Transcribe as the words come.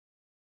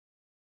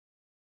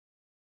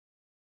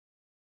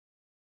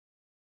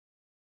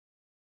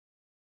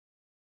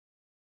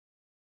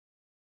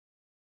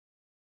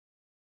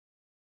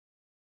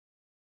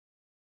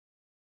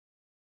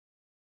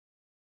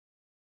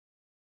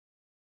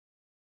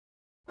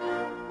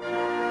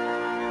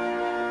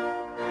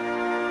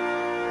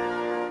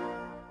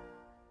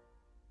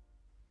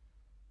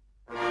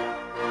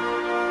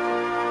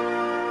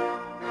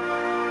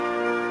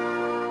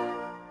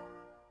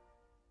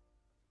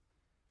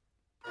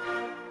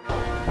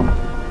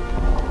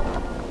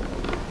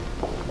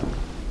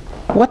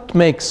What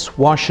makes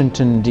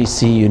Washington,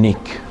 D.C.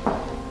 unique?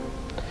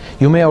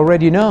 You may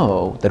already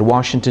know that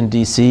Washington,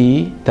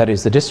 D.C., that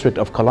is the District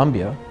of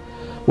Columbia,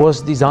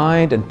 was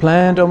designed and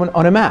planned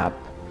on a map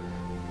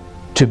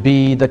to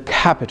be the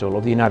capital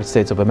of the United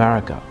States of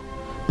America.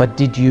 But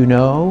did you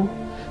know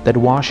that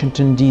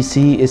Washington,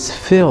 D.C. is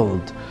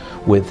filled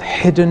with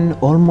hidden,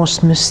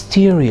 almost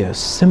mysterious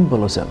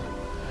symbolism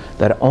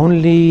that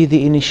only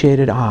the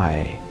initiated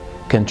eye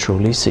can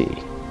truly see?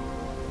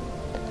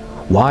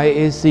 Why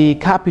is the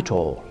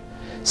Capitol,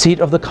 seat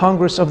of the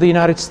Congress of the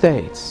United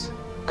States,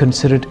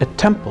 considered a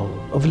temple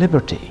of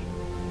liberty?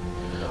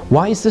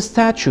 Why is the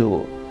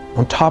statue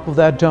on top of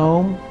that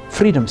dome,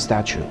 Freedom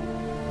Statue,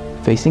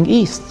 facing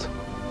east?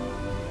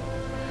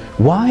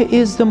 Why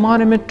is the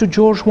monument to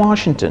George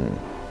Washington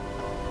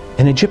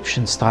an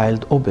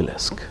Egyptian-styled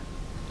obelisk?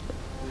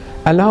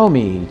 Allow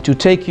me to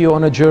take you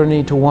on a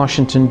journey to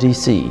Washington,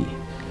 D.C.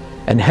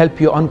 and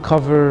help you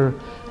uncover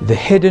the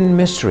hidden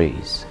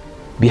mysteries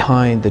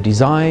behind the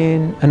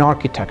design and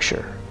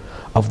architecture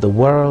of the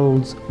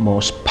world's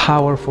most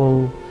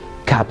powerful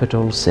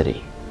capital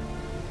city.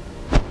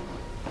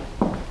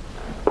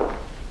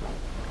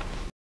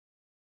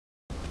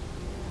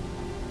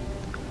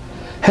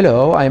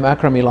 Hello, I'm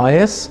Akram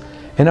Elias,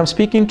 and I'm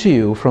speaking to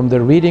you from the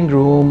reading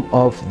room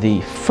of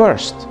the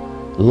first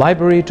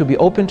library to be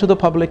open to the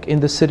public in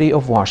the city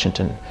of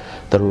Washington,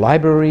 the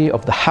library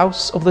of the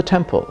House of the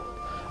Temple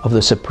of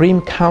the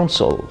Supreme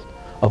Council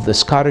of the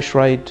Scottish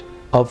Rite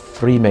of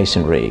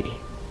Freemasonry.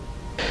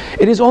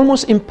 It is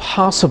almost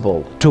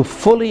impossible to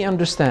fully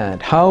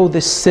understand how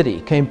this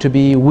city came to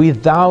be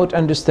without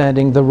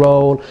understanding the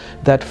role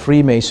that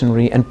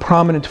Freemasonry and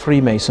prominent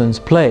Freemasons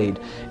played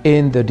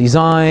in the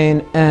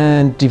design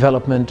and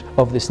development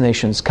of this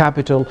nation's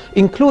capital,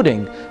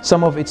 including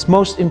some of its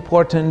most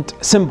important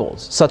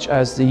symbols, such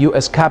as the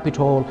U.S.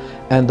 Capitol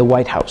and the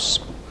White House.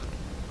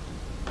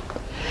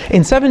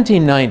 In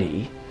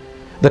 1790,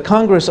 the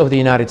Congress of the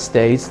United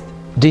States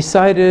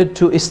decided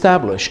to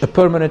establish a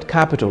permanent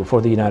capital for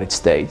the United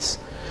States.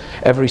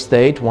 Every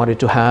state wanted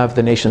to have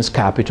the nation's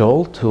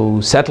capital to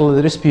settle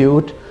the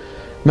dispute.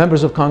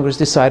 Members of Congress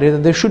decided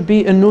that there should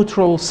be a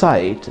neutral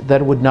site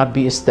that would not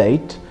be a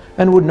state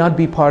and would not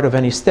be part of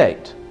any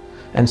state.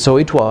 And so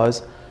it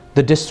was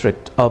the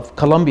District of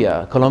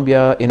Columbia,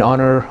 Columbia in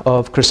honor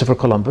of Christopher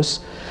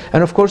Columbus.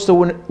 And of course the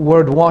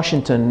word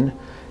Washington,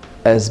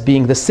 as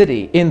being the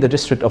city in the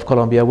District of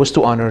Columbia, was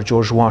to honor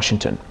George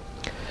Washington.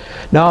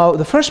 Now,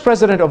 the first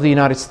president of the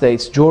United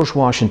States, George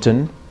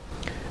Washington,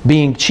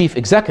 being chief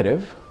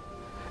executive,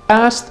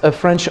 asked a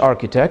French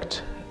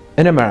architect,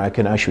 an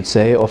American, I should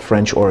say, of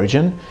French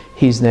origin,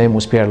 his name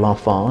was Pierre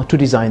L'Enfant, to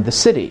design the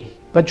city.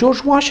 But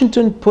George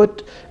Washington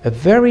put a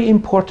very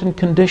important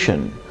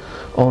condition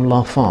on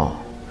L'Enfant.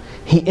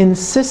 He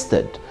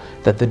insisted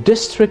that the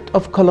District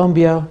of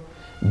Columbia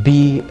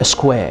be a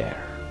square.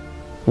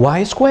 Why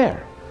a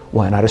square?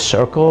 Why not a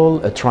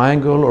circle, a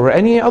triangle, or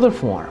any other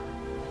form?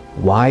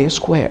 Why a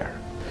square?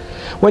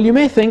 Well, you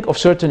may think of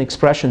certain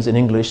expressions in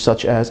English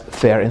such as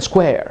fair and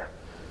square,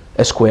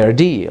 a square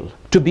deal,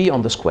 to be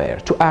on the square,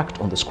 to act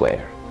on the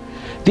square.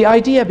 The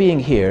idea being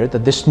here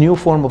that this new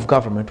form of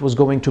government was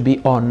going to be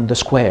on the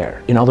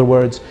square. In other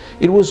words,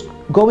 it was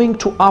going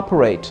to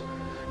operate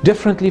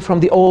differently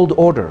from the old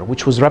order,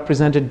 which was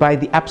represented by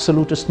the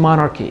absolutist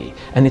monarchy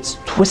and its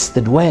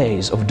twisted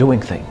ways of doing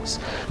things.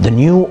 The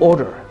new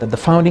order that the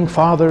founding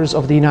fathers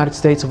of the United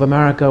States of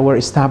America were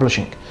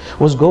establishing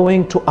was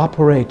going to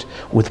operate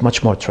with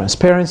much more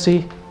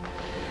transparency,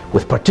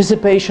 with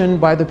participation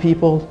by the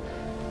people.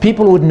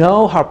 People would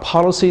know how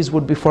policies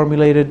would be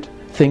formulated,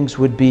 things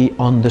would be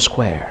on the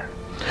square.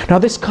 Now,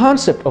 this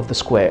concept of the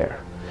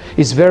square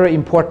is very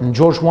important.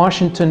 George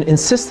Washington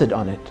insisted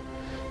on it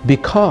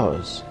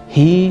because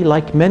he,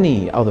 like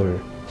many other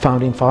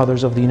founding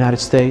fathers of the United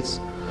States,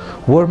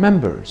 were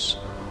members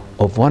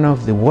of one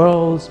of the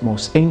world's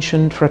most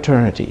ancient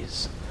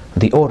fraternities,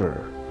 the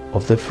Order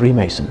of the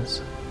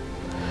Freemasons.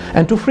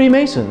 And to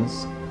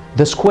Freemasons,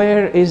 the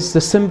square is the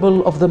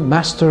symbol of the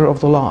master of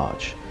the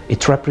lodge.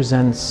 It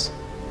represents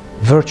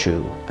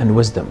virtue and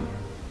wisdom.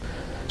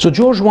 So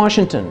George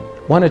Washington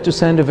wanted to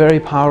send a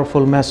very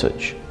powerful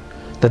message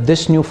that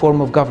this new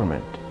form of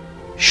government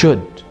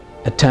should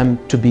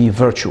attempt to be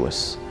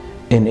virtuous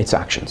in its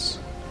actions.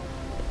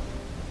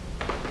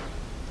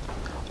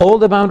 All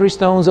the boundary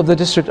stones of the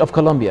District of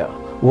Columbia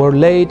were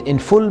laid in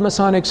full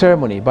Masonic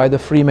ceremony by the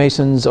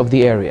Freemasons of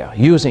the area,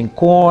 using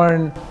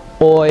corn,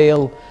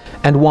 oil,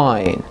 and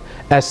wine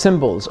as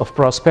symbols of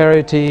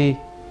prosperity,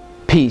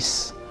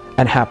 peace,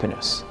 and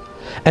happiness.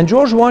 And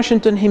George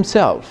Washington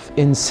himself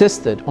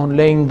insisted on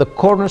laying the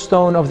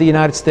cornerstone of the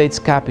United States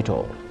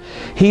Capitol.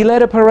 He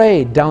led a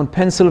parade down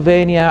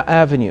Pennsylvania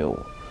Avenue,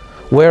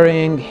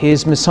 wearing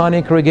his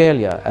Masonic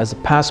regalia as a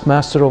past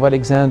master of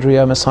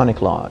Alexandria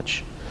Masonic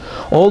Lodge,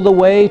 all the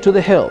way to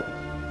the hill,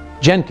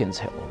 Jenkins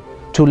Hill,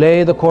 to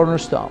lay the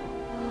cornerstone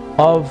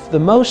of the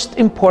most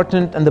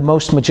important and the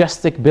most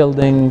majestic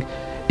building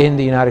in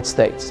the United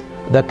States,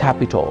 the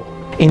Capitol.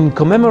 In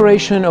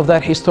commemoration of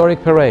that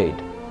historic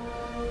parade,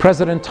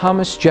 President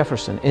Thomas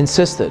Jefferson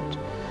insisted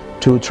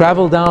to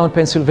travel down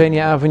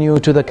Pennsylvania Avenue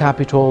to the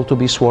Capitol to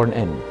be sworn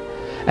in.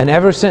 And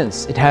ever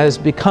since, it has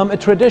become a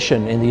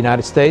tradition in the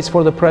United States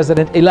for the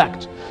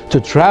president-elect to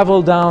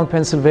travel down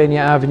Pennsylvania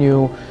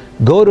Avenue,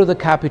 go to the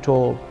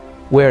Capitol,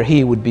 where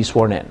he would be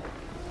sworn in.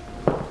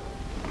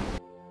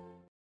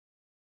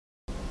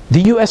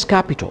 The U.S.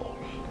 Capitol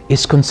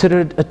is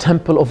considered a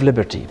temple of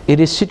liberty. It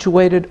is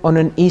situated on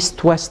an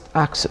east-west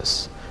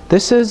axis.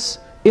 This is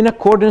in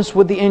accordance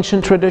with the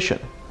ancient tradition.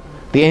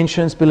 The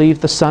ancients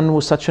believed the sun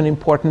was such an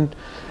important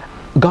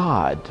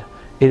god.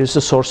 It is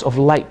the source of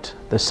light.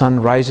 The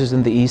sun rises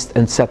in the east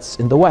and sets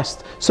in the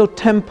west. So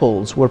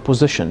temples were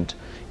positioned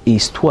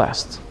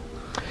east-west.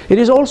 It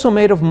is also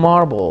made of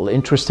marble.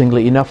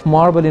 Interestingly enough,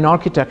 marble in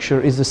architecture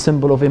is the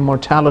symbol of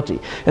immortality.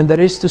 And that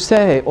is to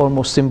say,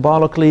 almost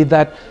symbolically,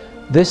 that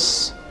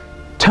this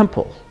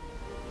temple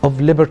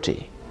of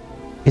liberty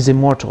is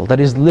immortal. That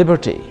is,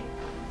 liberty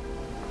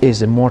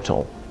is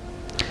immortal.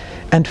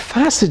 And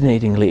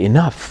fascinatingly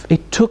enough,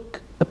 it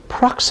took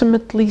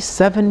approximately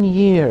 7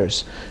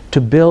 years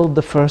to build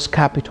the first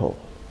Capitol,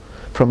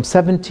 from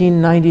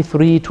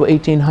 1793 to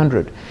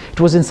 1800. It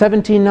was in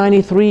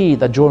 1793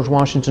 that George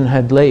Washington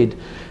had laid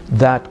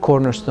that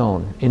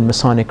cornerstone in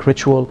Masonic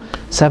ritual.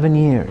 7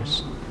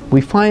 years.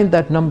 We find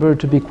that number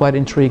to be quite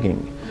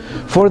intriguing,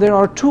 for there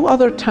are 2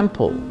 other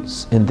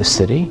temples in the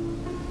city.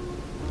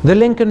 The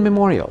Lincoln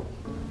Memorial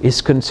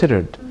is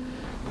considered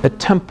a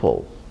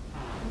temple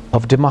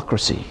of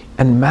democracy,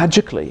 and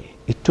magically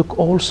it took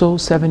also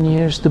 7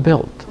 years to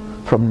build,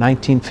 from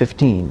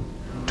 1915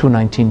 to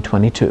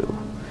 1922.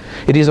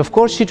 It is of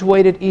course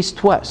situated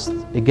east-west,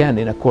 again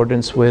in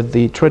accordance with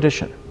the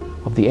tradition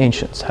of the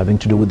ancients having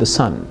to do with the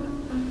sun,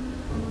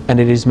 and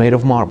it is made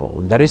of marble.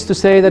 And that is to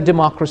say that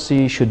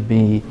democracy should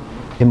be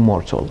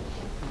immortal.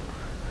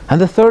 And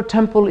the third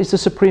temple is the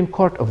Supreme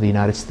Court of the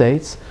United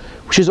States,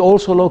 which is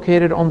also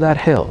located on that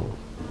hill.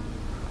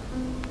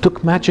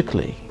 Took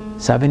magically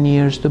 7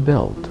 years to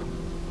build.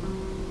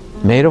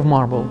 Made of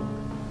marble,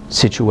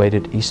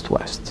 situated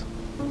east-west.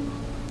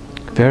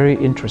 Very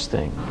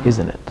interesting,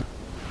 isn't it?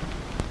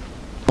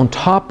 On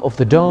top of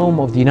the dome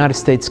of the United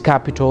States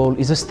Capitol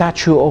is a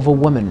statue of a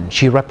woman.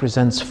 She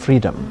represents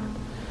freedom.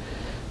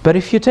 But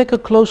if you take a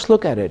close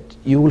look at it,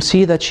 you will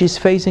see that she's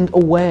facing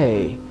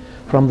away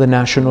from the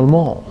National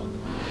Mall.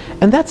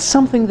 And that's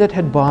something that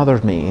had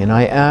bothered me, and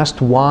I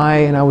asked why,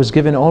 and I was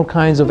given all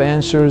kinds of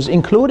answers,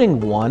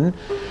 including one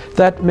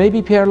that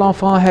maybe Pierre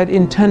L'Enfant had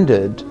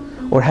intended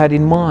or had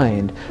in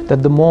mind,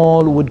 that the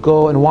mall would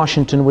go and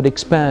Washington would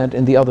expand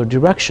in the other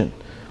direction.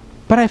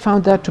 But I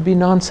found that to be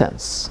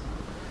nonsense.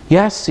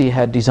 Yes, he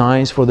had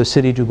designs for the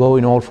city to go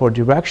in all 4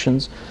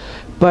 directions,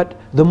 but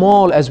the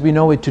mall as we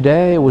know it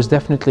today was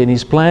definitely in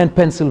his plan.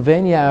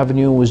 Pennsylvania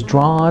Avenue was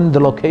drawn, the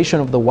location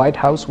of the White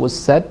House was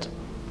set.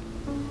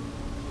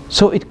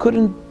 So it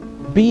couldn't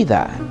be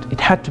that. It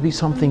had to be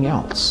something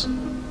else.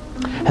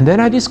 And then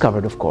I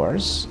discovered, of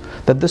course,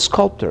 that the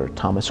sculptor,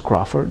 Thomas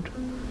Crawford,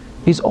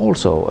 is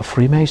also a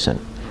Freemason.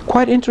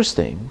 Quite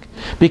interesting,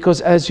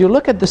 because as you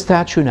look at the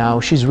statue now,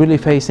 she's really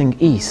facing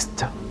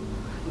east.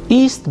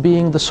 East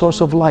being the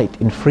source of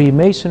light. In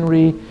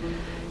Freemasonry,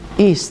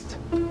 east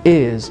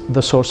is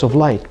the source of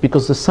light,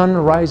 because the sun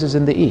rises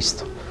in the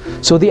east.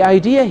 So the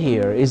idea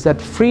here is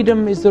that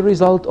freedom is the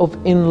result of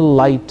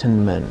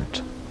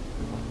enlightenment.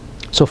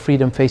 So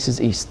freedom faces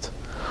east.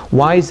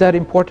 Why is that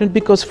important?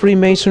 Because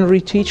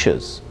Freemasonry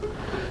teaches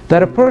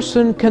that a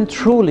person can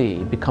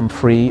truly become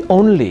free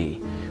only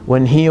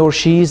when he or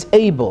she is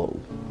able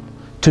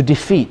to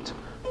defeat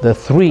the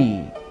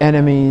 3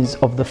 enemies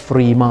of the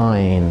free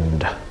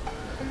mind.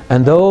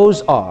 And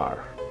those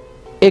are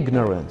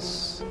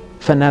ignorance,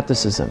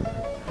 fanaticism,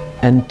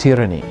 and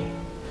tyranny.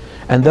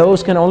 And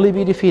those can only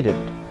be defeated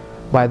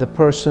by the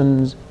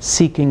persons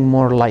seeking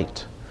more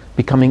light,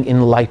 becoming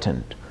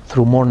enlightened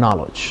through more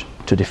knowledge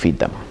to defeat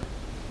them.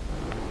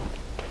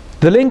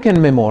 The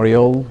Lincoln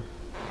Memorial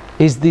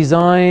is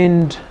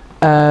designed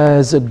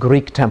as a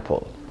Greek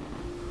temple.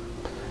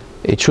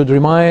 It should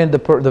remind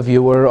the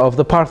viewer of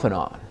the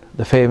Parthenon,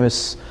 the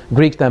famous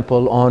Greek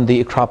temple on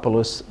the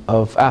Acropolis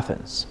of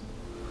Athens.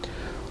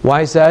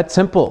 Why is that?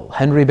 Simple.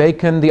 Henry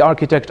Bacon, the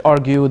architect,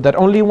 argued that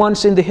only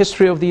once in the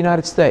history of the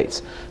United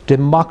States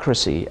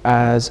democracy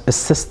as a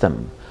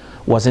system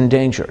was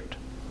endangered.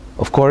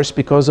 Of course,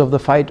 because of the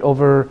fight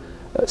over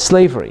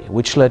slavery,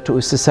 which led to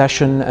a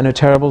secession and a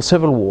terrible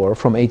civil war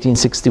from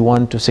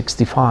 1861 to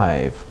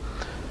 65.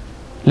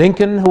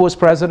 Lincoln, who was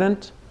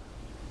president,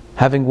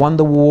 having won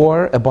the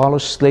war,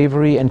 abolished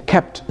slavery and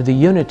kept the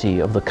unity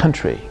of the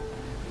country,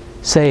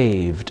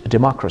 saved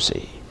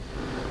democracy.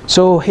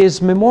 So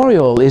his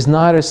memorial is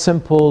not a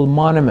simple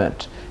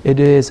monument, it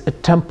is a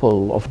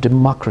temple of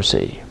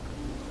democracy.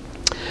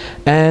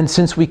 And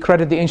since we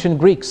credit the ancient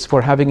Greeks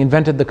for having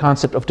invented the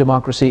concept of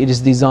democracy, it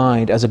is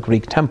designed as a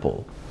Greek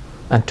temple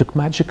and took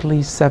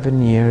magically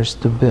 7 years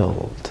to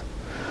build.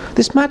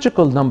 This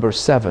magical number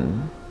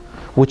 7,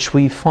 which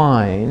we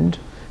find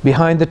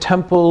behind the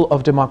Temple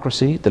of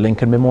Democracy, the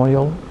Lincoln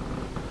Memorial,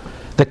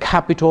 the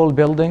Capitol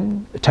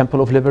building, the Temple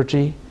of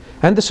Liberty,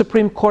 and the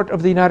Supreme Court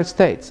of the United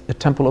States, a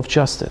Temple of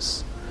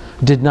Justice.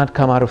 did not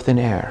come out of thin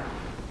air.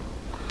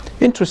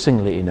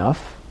 Interestingly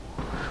enough,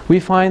 we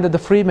find that the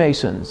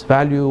Freemasons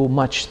value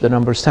much the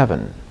number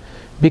 7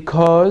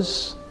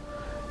 because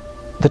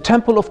the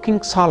temple of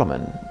King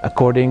Solomon,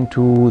 according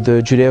to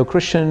the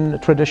Judeo-Christian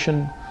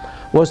tradition,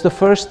 was the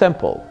first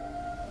temple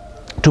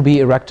to be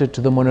erected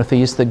to the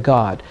monotheistic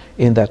God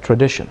in that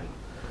tradition.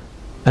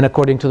 And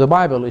according to the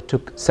Bible, it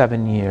took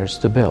 7 years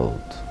to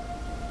build.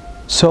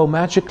 So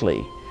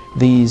magically,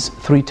 these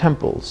 3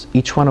 temples,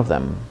 each one of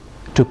them,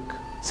 took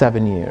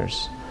 7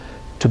 years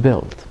to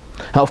build.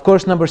 Now, of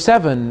course, number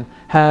 7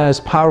 has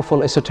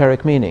powerful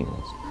esoteric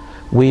meanings.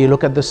 We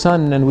look at the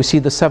sun and we see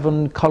the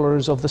 7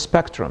 colors of the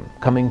spectrum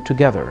coming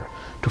together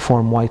to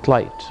form white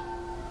light.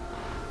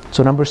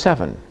 So number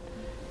 7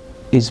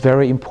 is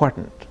very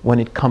important when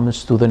it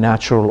comes to the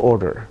natural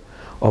order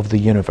of the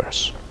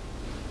universe.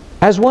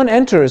 As one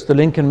enters the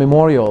Lincoln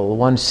Memorial,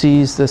 one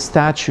sees the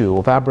statue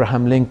of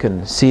Abraham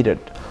Lincoln seated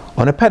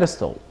on a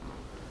pedestal.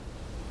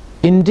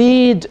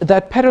 Indeed,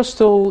 that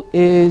pedestal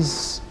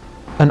is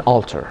an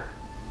altar.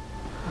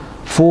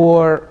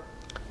 For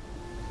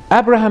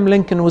Abraham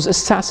Lincoln was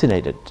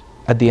assassinated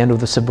at the end of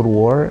the Civil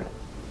War,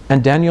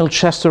 and Daniel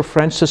Chester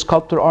French, the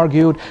sculptor,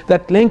 argued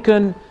that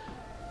Lincoln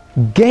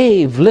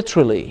gave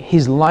literally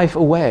his life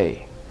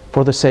away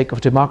for the sake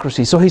of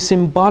democracy. So he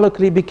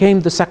symbolically became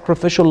the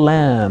sacrificial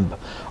lamb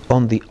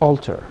on the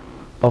altar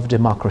of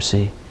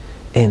democracy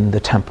in the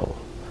temple.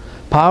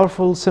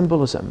 Powerful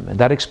symbolism, and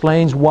that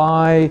explains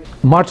why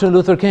Martin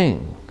Luther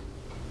King,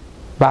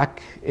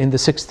 back in the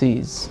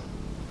 60s,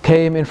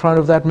 came in front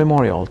of that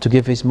memorial to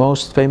give his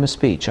most famous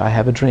speech, "I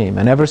Have a Dream."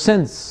 And ever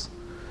since,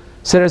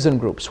 citizen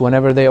groups,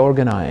 whenever they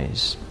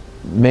organize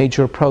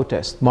major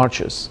protest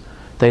marches,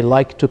 they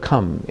like to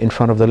come in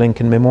front of the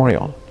Lincoln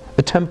Memorial,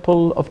 a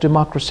temple of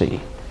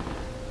democracy.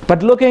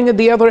 But looking at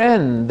the other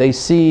end, they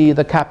see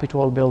the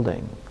Capitol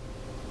building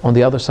on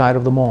the other side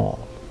of the mall,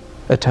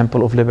 a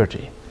temple of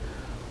liberty.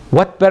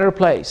 What better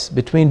place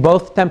between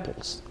both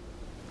temples,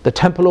 the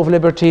Temple of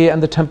Liberty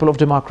and the Temple of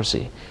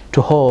Democracy,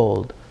 to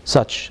hold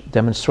such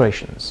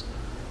demonstrations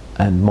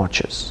and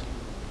marches?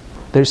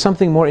 There's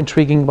something more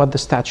intriguing about the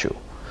statue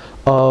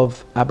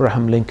of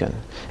Abraham Lincoln,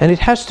 and it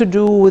has to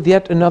do with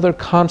yet another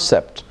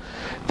concept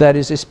that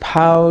is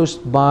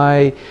espoused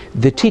by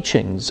the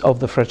teachings of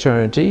the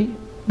fraternity,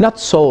 not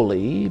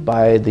solely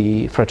by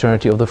the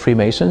fraternity of the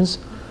Freemasons.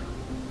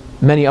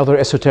 Many other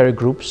esoteric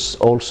groups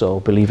also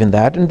believe in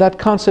that, and that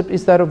concept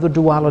is that of the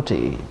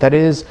duality. That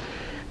is,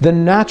 the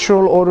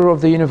natural order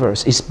of the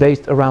universe is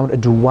based around a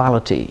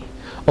duality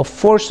of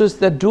forces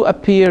that do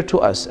appear to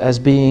us as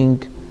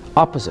being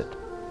opposite,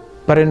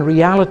 but in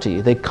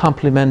reality they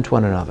complement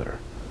one another.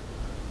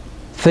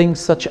 Things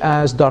such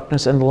as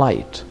darkness and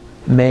light,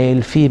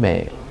 male,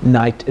 female,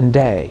 night and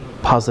day,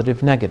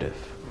 positive, negative.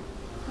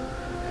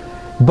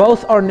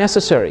 Both are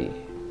necessary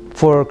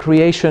for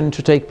creation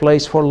to take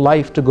place, for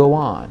life to go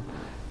on.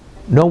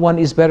 No one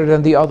is better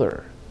than the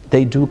other.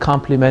 They do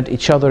complement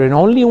each other, and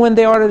only when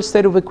they are at a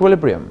state of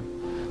equilibrium,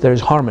 there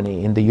is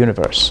harmony in the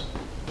universe.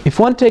 If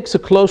one takes a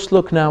close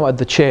look now at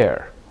the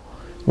chair,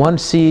 one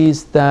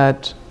sees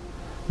that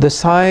the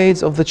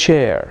sides of the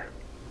chair,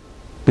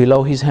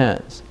 below his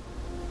hands,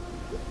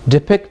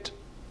 depict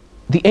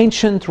the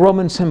ancient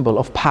Roman symbol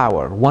of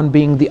power, one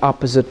being the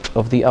opposite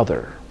of the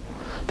other.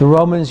 The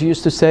Romans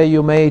used to say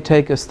you may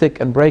take a stick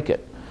and break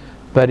it,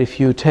 but if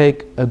you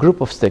take a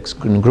group of sticks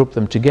and group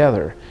them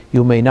together,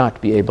 you may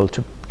not be able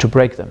to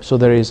break them. So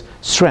there is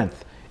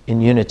strength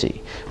in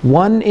unity.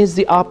 One is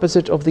the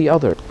opposite of the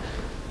other.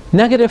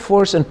 Negative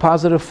force and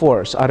positive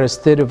force are a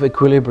state of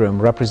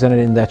equilibrium represented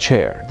in that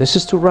chair. This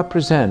is to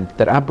represent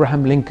that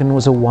Abraham Lincoln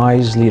was a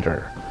wise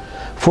leader,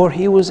 for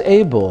he was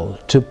able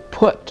to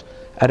put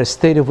at a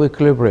state of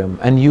equilibrium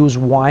and use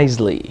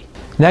wisely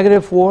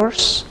negative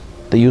force,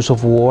 the use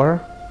of war,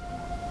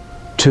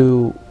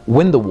 to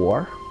win the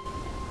war,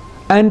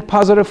 and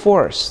positive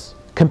force,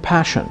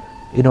 compassion,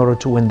 in order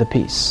to win the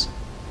peace.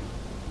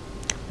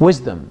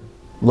 Wisdom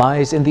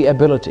lies in the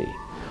ability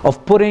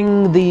of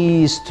putting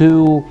these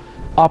two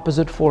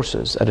opposite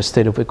forces at a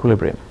state of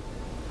equilibrium.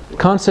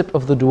 Concept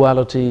of the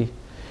duality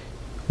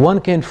one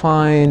can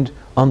find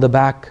on the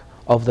back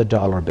of the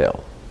dollar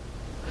bill.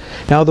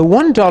 Now, the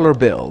 $1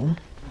 bill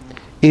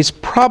is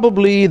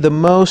probably the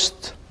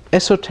most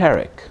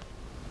esoteric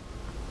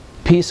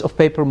piece of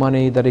paper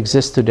money that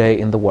exists today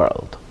in the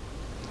world.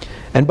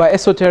 And by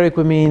esoteric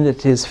we mean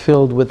it is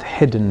filled with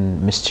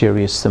hidden,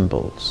 mysterious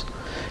symbols.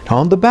 Now,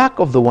 on the back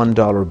of the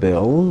 $1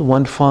 bill,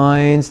 one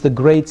finds the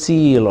Great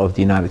Seal of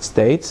the United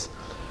States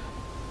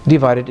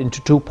divided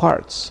into 2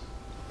 parts,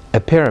 a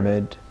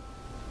pyramid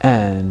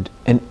and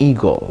an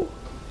eagle.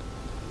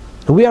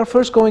 We are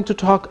first going to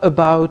talk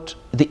about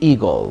the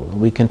eagle.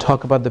 We can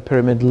talk about the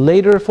pyramid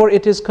later, for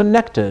it is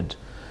connected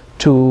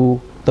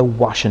to the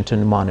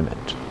Washington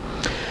Monument.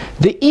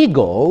 The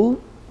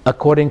eagle,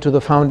 according to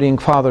the founding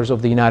fathers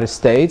of the United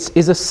States,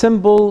 is a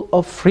symbol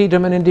of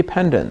freedom and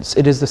independence.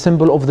 It is the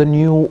symbol of the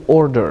new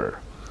order,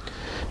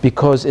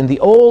 because in the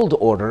old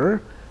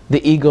order,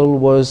 the eagle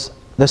was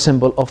the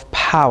symbol of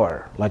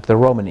power, like the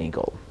Roman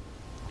eagle.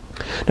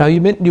 Now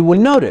you will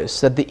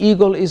notice that the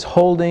eagle is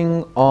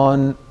holding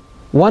on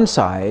one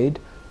side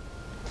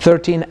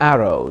 13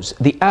 arrows.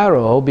 The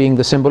arrow being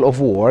the symbol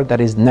of war,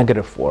 that is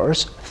negative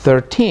force,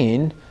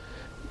 13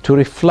 to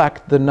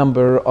reflect the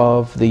number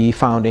of the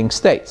founding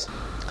states.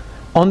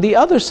 On the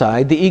other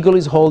side, the eagle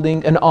is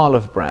holding an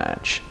olive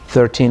branch,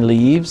 13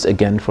 leaves,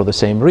 again for the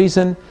same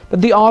reason,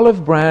 but the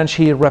olive branch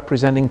here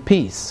representing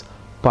peace,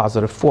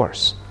 positive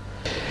force.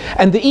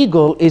 And the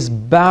eagle is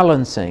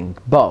balancing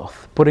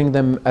both, putting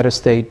them at a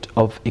state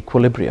of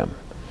equilibrium.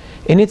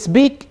 In its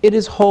beak, it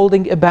is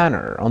holding a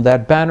banner. On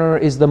that banner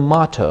is the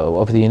motto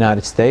of the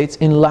United States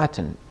in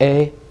Latin,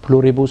 E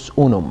pluribus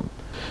unum,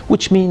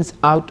 which means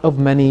out of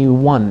many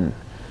one,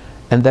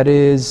 and that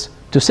is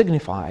to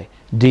signify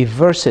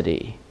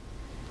diversity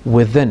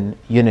within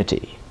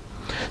unity.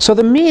 So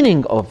the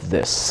meaning of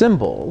this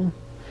symbol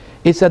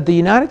is that the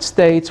United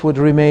States would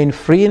remain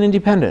free and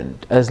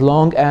independent as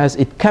long as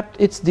it kept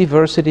its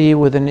diversity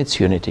within its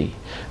unity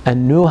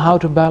and knew how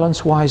to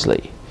balance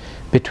wisely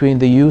between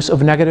the use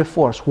of negative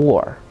force,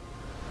 war,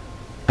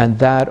 and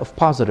that of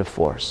positive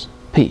force,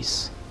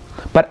 peace.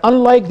 But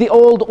unlike the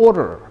old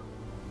order,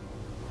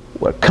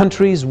 where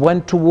countries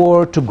went to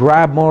war to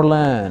grab more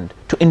land,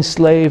 to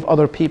enslave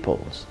other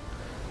peoples,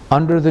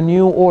 under the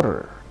new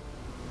order,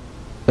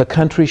 the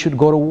country should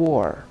go to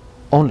war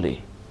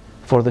only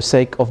for the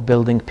sake of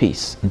building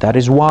peace. And that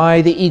is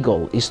why the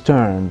eagle is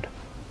turned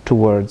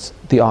towards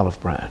the olive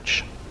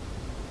branch.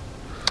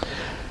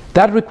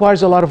 That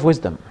requires a lot of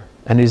wisdom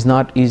and is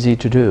not easy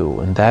to do.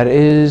 And that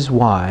is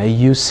why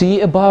you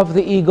see above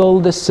the eagle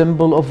the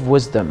symbol of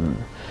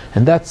wisdom.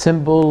 And that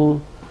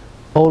symbol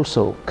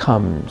also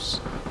comes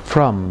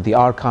from the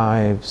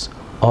archives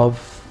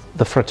of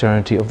the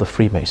fraternity of the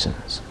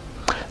Freemasons.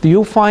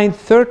 You find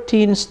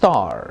 13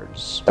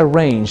 stars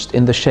arranged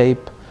in the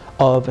shape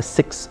of a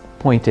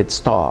six-pointed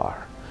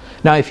star.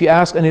 Now, if you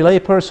ask any lay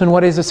person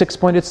what is a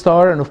six-pointed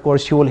star, and of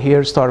course you will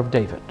hear Star of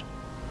David.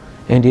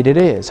 Indeed it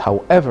is.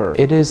 However,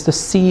 it is the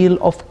seal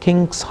of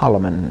King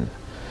Solomon.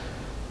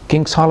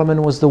 King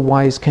Solomon was the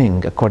wise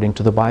king, according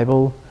to the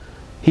Bible.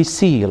 His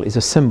seal is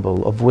a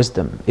symbol of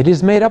wisdom. It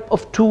is made up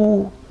of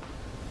two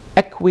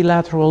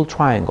equilateral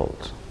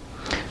triangles.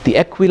 The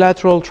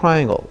equilateral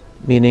triangle,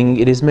 meaning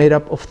it is made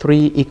up of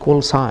three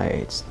equal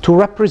sides, to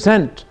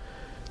represent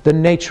the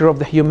nature of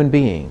the human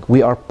being.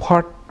 We are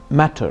part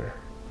matter,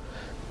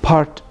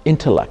 part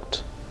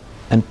intellect,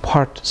 and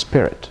part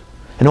spirit.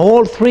 And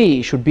all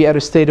three should be at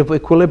a state of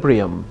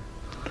equilibrium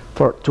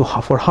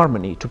for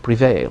harmony to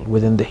prevail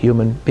within the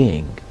human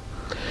being.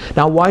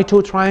 Now, why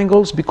two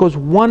triangles? Because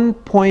one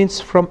points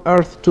from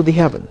earth to the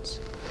heavens,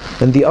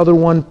 and the other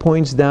one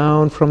points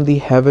down from the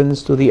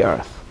heavens to the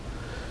earth.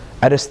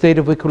 At a state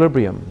of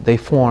equilibrium, they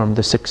form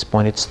the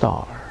six-pointed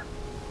star,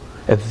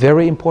 a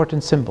very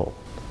important symbol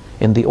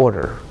in the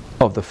order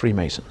of the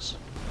Freemasons.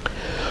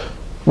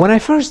 When I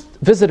first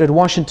visited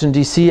Washington,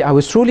 D.C., I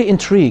was truly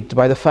intrigued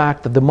by the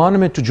fact that the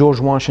monument to George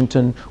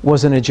Washington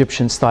was an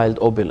Egyptian-styled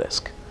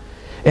obelisk,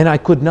 and I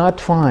could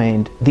not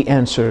find the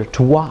answer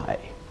to why.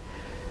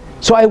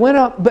 So I went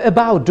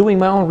about doing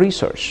my own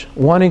research,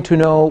 wanting to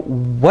know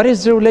what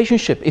is the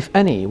relationship, if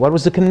any, what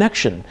was the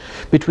connection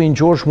between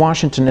George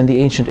Washington and the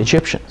ancient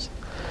Egyptians.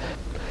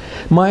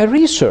 My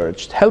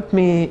research helped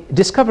me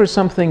discover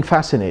something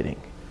fascinating,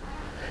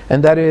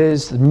 and that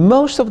is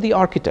most of the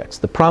architects,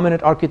 the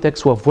prominent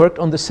architects who have worked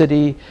on the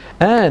city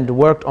and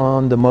worked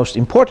on the most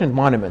important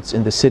monuments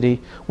in the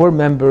city were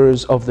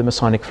members of the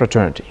Masonic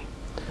fraternity.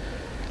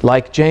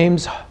 Like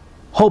James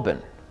Hoban,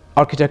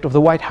 architect of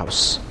the White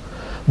House,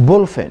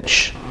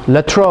 Bulfinch,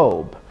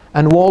 Latrobe,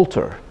 and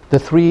Walter, the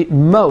three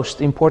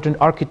most important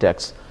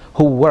architects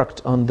who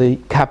worked on the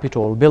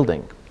Capitol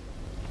building.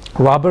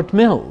 Robert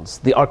Mills,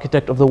 the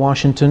architect of the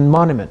Washington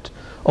Monument,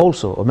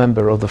 also a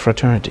member of the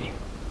fraternity.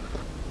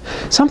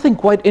 Something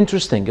quite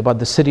interesting about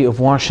the city of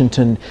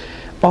Washington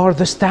are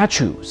the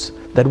statues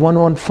that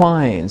one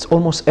finds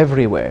almost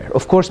everywhere.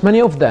 Of course,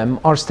 many of them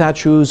are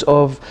statues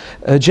of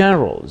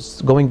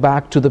generals going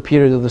back to the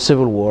period of the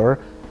Civil War,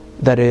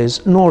 that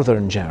is,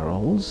 Northern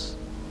generals.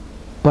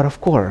 But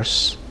of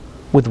course,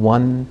 with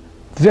one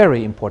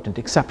very important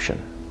exception,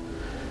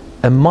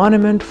 a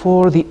monument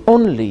for the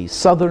only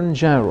Southern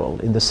general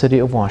in the city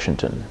of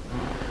Washington,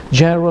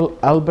 General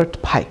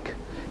Albert Pike,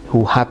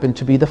 who happened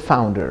to be the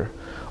founder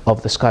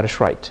of the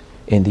Scottish Rite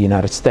in the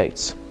United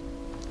States.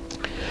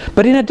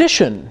 But in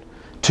addition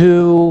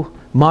to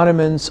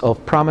monuments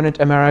of prominent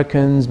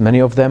Americans, many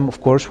of them,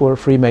 of course, were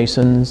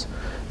Freemasons.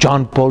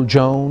 John Paul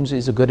Jones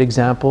is a good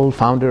example,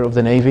 founder of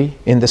the Navy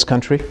in this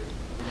country.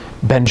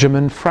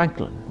 Benjamin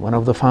Franklin, one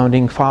of the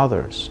founding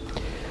fathers.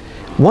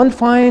 One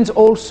finds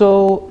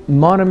also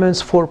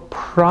monuments for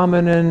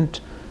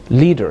prominent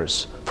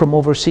leaders from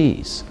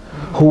overseas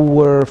who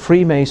were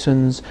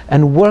Freemasons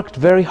and worked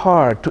very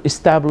hard to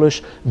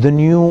establish the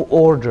new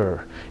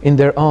order in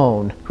their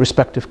own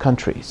respective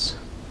countries.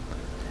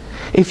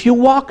 If you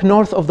walk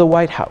north of the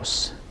White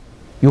House,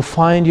 you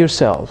find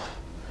yourself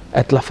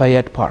at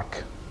Lafayette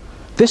Park.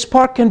 This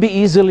park can be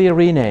easily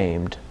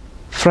renamed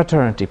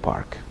Fraternity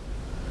Park,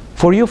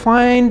 for you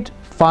find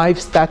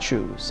 5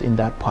 statues in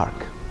that park.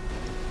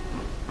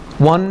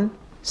 1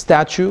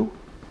 statue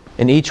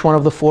in each one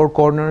of the 4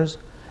 corners,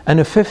 and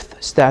a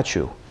 5th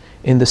statue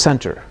in the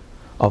center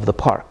of the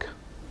park.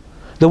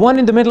 The one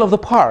in the middle of the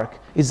park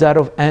is that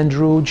of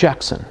Andrew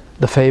Jackson,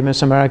 the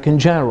famous American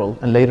general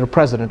and later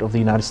President of the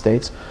United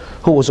States,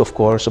 who was of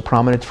course a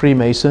prominent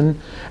Freemason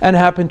and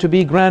happened to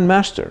be Grand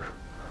Master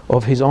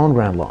of his own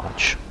Grand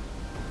Lodge.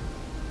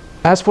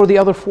 As for the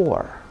other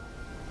 4,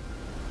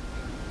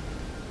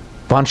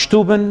 von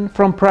Steuben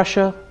from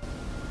Prussia,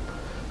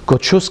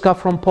 Kosciuszko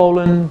from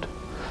Poland,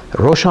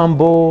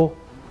 Rochambeau,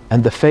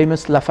 and the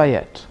famous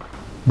Lafayette,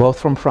 both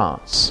from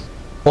France.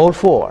 All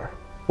 4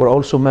 were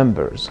also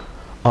members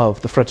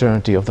of the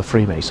fraternity of the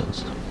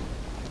Freemasons.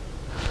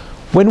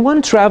 When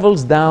one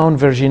travels down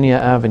Virginia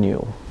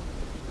Avenue,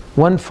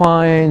 one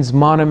finds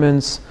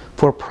monuments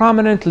for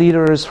prominent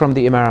leaders from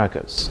the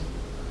Americas: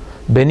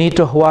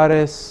 Benito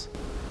Juarez,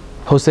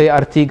 Jose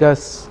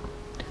Artigas,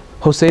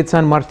 Jose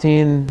San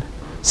Martin,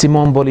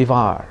 Simón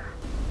Bolívar.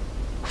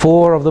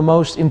 4 of the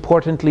most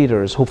important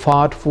leaders who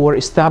fought for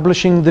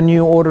establishing the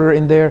new order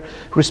in their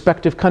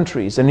respective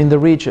countries and in the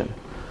region,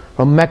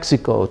 from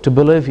Mexico to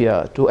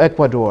Bolivia to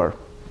Ecuador,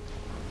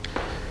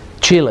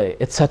 Chile,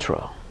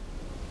 etc.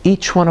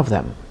 Each one of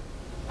them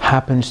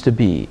happens to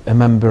be a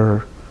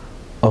member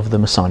of the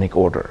Masonic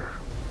order.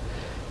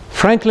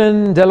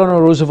 Franklin Delano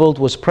Roosevelt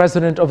was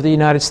President of the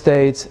United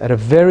States at a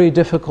very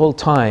difficult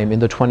time in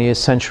the 20th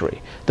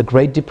century, the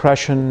Great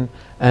Depression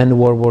and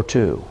World War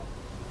II.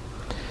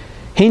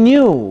 He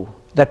knew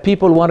that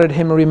people wanted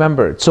him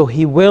remembered, so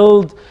he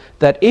willed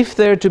that if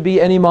there to be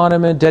any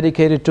monument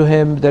dedicated to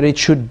him, that it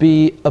should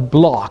be a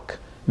block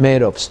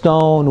made of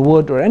stone,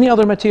 wood, or any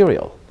other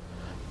material,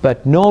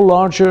 but no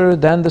larger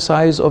than the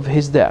size of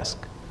his desk,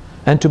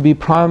 and to be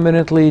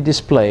prominently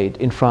displayed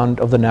in front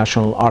of the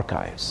National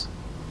Archives,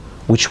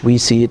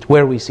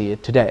 where we see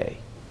it today.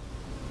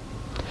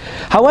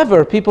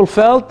 However, people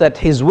felt that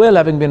his will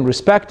having been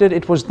respected,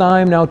 it was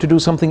time now to do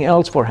something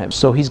else for him.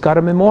 So he's got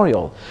a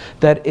memorial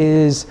that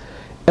is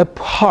a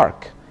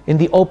park in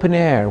the open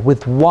air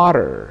with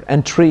water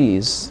and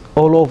trees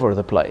all over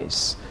the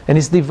place, and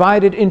is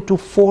divided into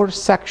 4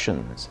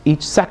 sections,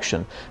 each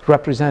section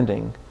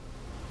representing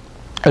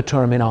a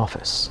term in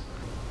office.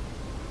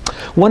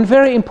 One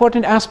very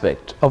important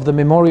aspect of the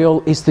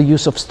memorial is the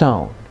use of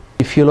stone.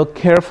 If you look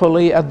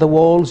carefully at the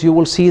walls, you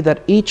will see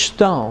that each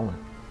stone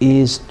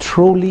is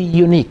truly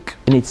unique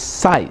in its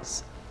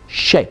size,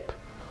 shape,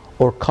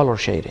 or color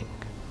shading.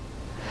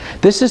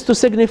 This is to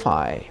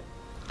signify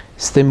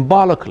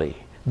symbolically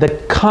the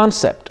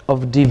concept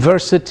of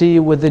diversity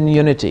within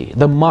unity,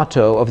 the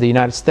motto of the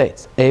United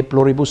States, E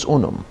pluribus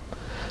unum.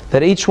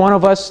 That each one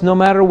of us, no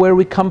matter where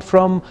we come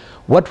from,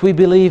 what we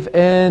believe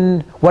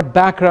in, what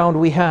background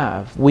we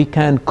have, we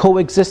can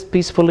coexist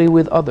peacefully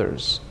with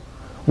others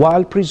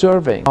while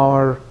preserving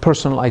our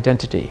personal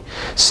identity.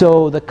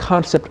 So the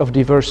concept of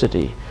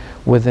diversity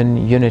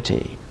within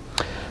unity.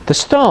 The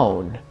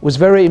stone was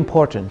very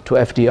important to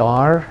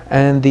FDR,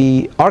 and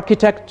the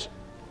architect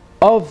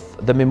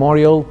of the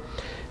memorial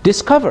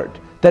discovered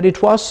that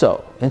it was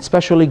so, and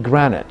especially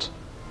granite.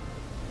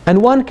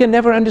 And one can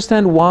never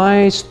understand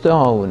why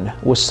stone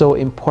was so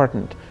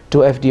important to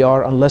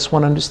FDR unless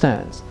one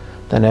understands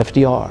that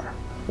FDR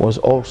was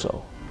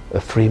also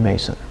a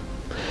Freemason.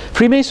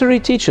 Freemasonry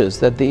teaches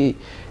that the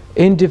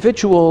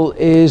individual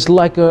is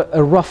like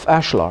a rough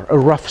ashlar, a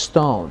rough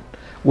stone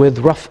with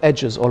rough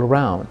edges all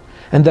around,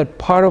 and that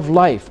part of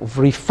life, of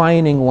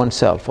refining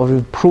oneself, of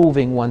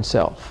improving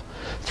oneself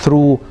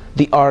through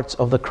the arts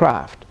of the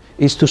craft,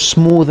 is to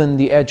smoothen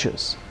the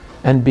edges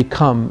and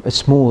become a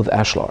smooth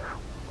ashlar.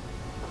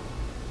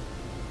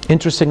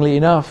 Interestingly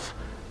enough,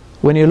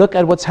 when you look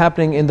at what's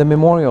happening in the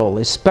memorial,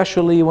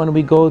 especially when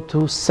we go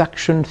to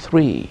section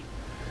 3,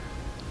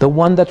 the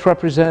one that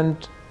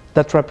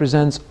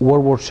represents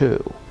World War II,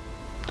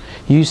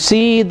 you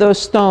see the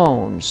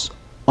stones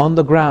on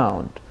the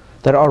ground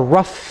that are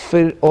rough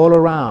all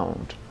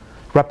around,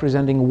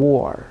 representing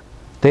war.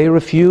 They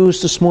refuse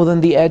to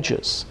smoothen the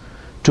edges,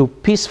 to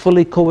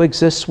peacefully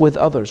coexist with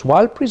others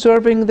while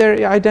preserving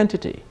their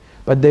identity,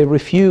 but they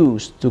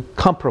refuse to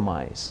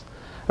compromise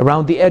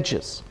around the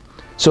edges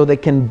so they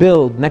can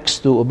build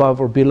next to,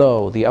 above, or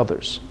below the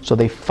others. So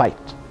they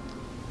fight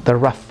the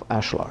rough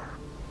ashlar.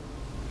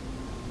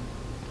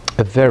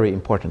 A very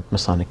important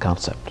Masonic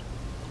concept.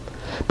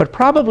 But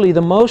probably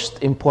the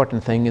most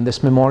important thing in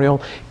this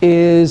memorial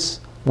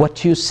is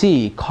what you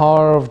see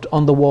carved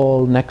on the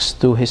wall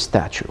next to his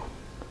statue.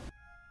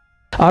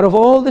 Out of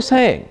all the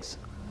sayings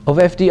of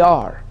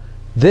FDR,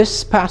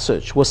 this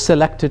passage was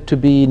selected to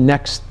be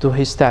next to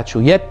his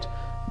statue. Yet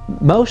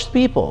most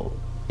people,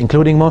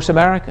 including most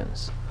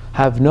Americans,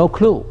 have no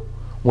clue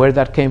where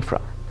that came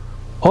from.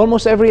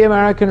 Almost every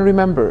American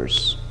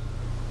remembers,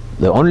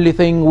 the only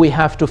thing we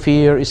have to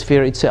fear is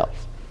fear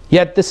itself.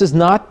 Yet this is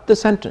not the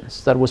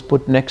sentence that was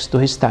put next to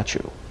his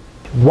statue.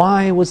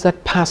 Why was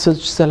that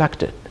passage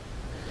selected?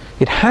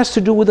 It has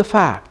to do with the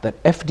fact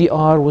that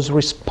FDR was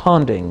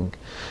responding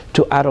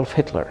to Adolf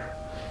Hitler.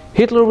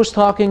 Hitler was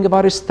talking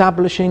about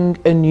establishing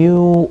a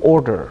new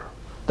order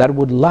that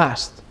would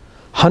last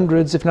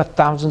hundreds, if not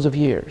thousands of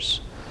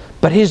years.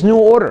 But his new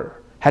order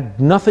had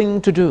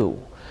nothing to do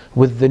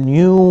with the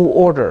new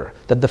order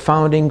that the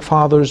founding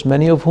fathers,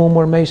 many of whom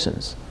were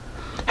Masons,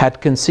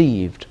 had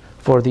conceived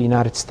for the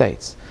United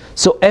States.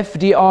 So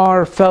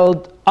FDR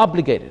felt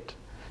obligated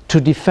to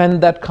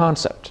defend that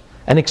concept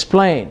and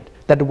explain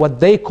that what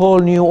they call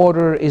new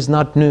order is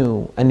not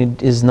new and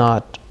it is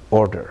not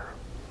order.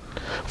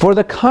 For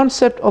the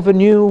concept of a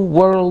new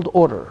world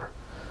order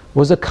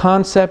was a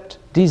concept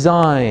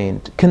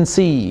designed,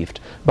 conceived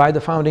by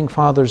the founding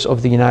fathers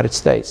of the United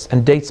States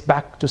and dates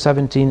back to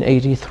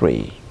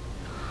 1783.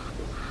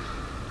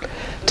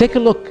 Take a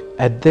look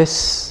at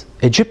this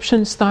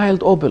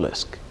Egyptian-styled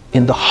obelisk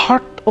in the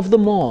heart of the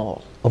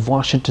Mall of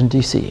Washington,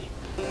 D.C.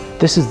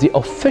 This is the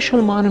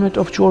official monument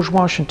of George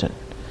Washington,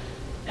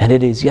 and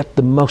it is yet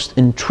the most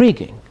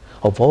intriguing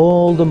of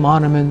all the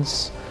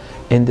monuments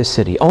in the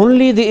city.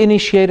 Only the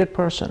initiated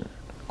person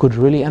could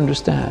really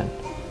understand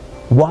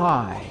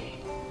why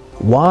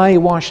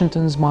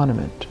Washington's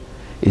monument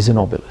is an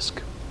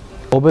obelisk.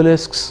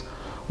 Obelisks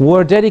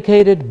were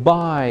dedicated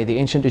by the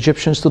ancient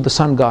Egyptians to the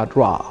sun god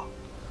Ra.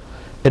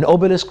 An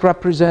obelisk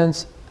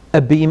represents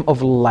a beam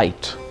of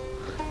light,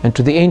 and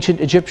to the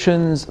ancient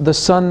Egyptians the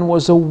sun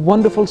was a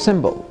wonderful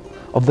symbol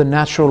of the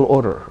natural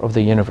order of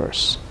the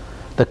universe.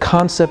 The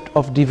concept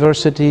of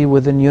diversity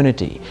within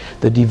unity,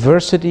 the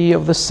diversity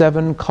of the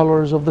 7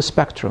 colors of the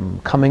spectrum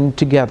coming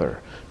together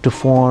to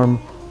form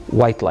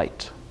white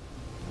light.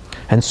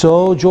 And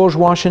so George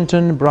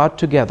Washington brought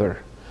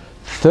together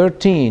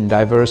 13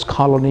 diverse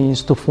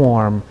colonies to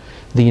form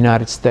the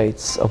United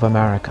States of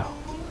America.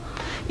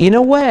 In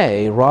a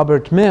way,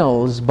 Robert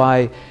Mills,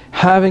 by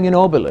having an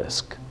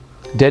obelisk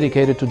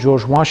dedicated to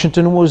George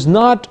Washington, was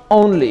not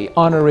only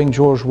honoring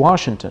George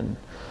Washington,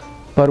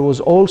 but was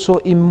also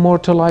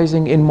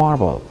immortalizing in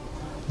marble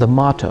the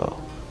motto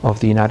of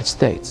the United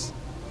States,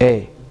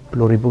 E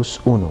pluribus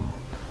unum,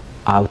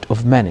 out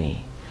of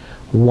many,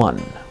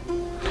 one.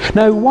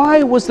 Now,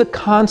 why was the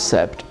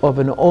concept of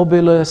an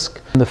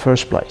obelisk in the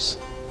first place?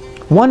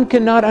 One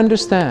cannot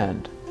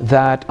understand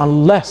that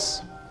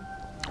unless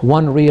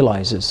one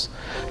realizes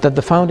that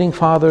the founding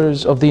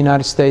fathers of the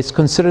United States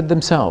considered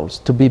themselves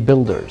to be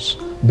builders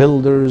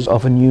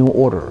of a new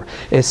order,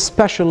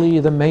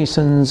 especially the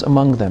Masons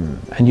among them.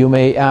 And you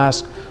may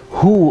ask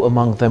who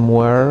among them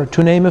were,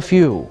 to name a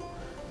few.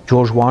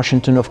 George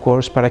Washington, of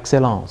course, par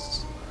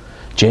excellence,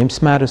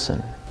 James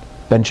Madison,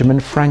 Benjamin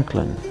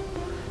Franklin,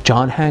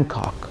 John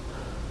Hancock,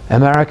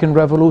 American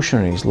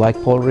revolutionaries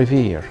like Paul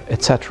Revere,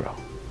 etc.,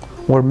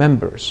 were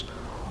members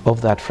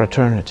of that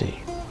fraternity.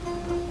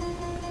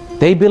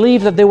 They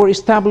believed that they were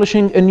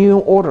establishing a new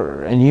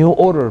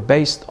order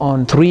based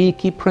on 3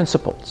 key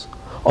principles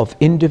of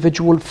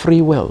individual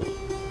free will,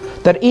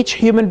 that each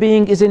human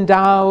being is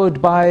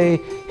endowed by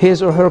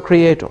his or her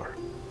creator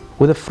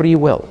with a free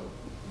will,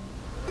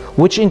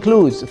 which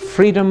includes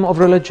freedom of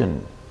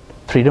religion,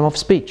 freedom of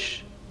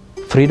speech,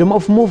 freedom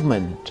of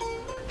movement,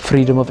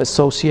 freedom of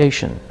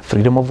association,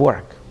 freedom of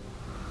work.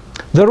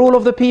 The rule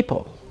of the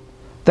people,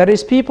 that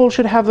is, people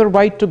should have the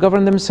right to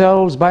govern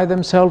themselves by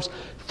themselves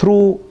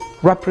through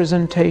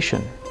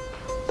representation,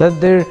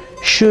 that there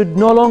should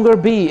no longer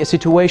be a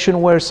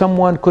situation where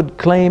someone could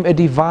claim a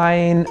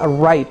divine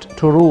right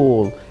to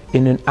rule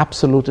in an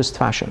absolutist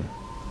fashion.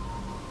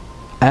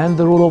 And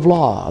the rule of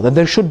law, that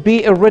there should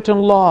be a written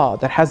law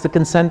that has the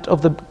consent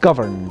of the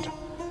governed,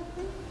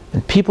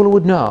 and people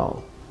would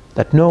know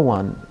that no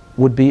one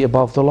would be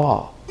above the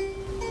law.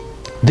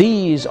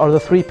 These are the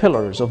 3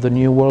 pillars of the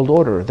New World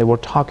Order they were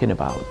talking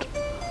about,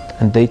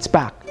 and dates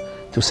back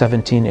to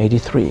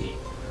 1783.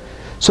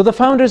 So the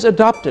founders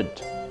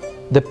adopted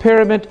the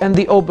pyramid and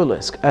the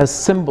obelisk as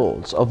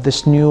symbols of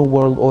this new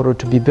world order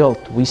to be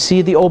built. We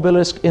see the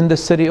obelisk in the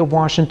city of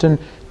Washington,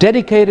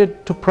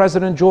 dedicated to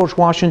President George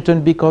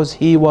Washington because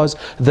he was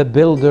the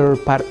builder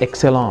par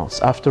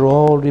excellence. After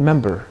all,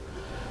 remember,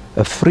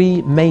 a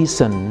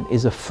Freemason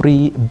is a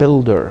free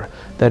builder,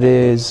 that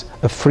is,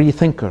 a free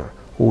thinker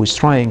who is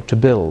trying to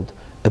build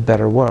a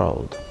better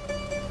world.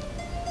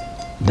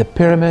 The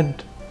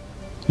pyramid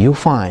you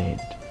find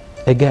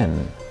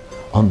again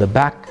on the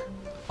back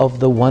of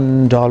the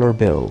 $1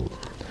 bill.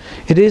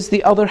 It is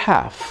the other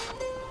half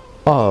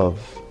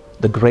of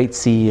the Great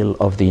Seal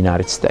of the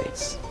United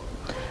States.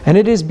 And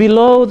it is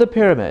below the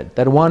pyramid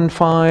that one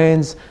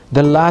finds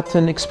the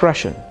Latin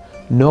expression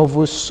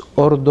Novus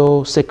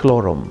Ordo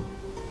Seclorum,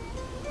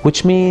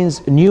 which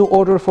means new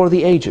order for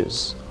the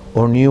ages,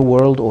 or new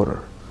world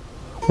order.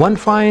 One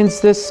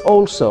finds this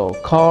also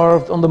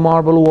carved on the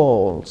marble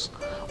walls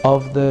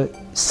of the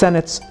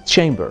Senate's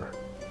chamber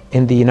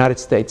in the United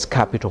States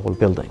Capitol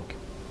building.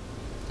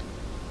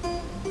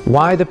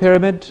 Why the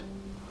pyramid?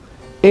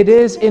 It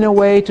is in a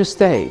way to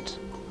state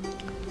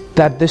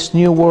that this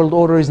new world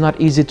order is not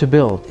easy to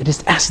build. It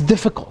is as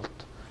difficult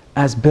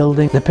as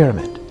building the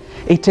pyramid.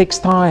 It takes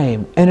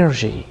time,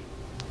 energy,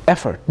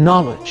 effort,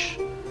 knowledge.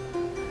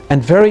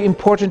 And very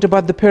important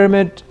about the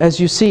pyramid, as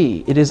you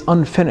see, it is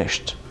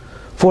unfinished.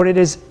 For it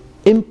is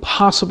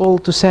impossible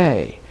to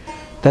say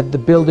that the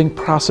building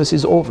process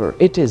is over.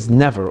 It is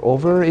never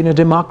over. In a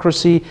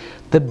democracy,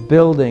 the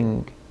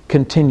building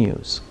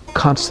continues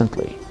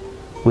constantly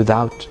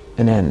without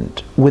an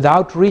end,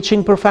 without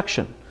reaching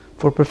perfection,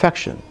 for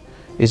perfection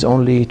is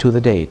only to the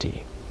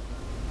deity.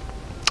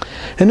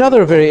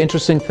 Another very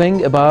interesting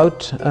thing about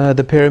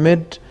the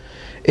pyramid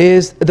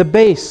is the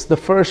base, the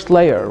first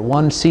layer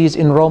one sees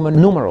in Roman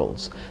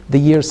numerals, the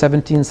year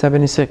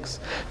 1776.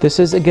 This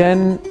is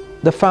again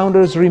the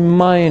founders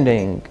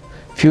reminding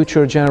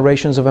future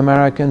generations of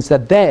Americans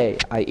that they,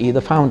 i.e.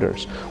 the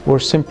founders, were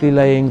simply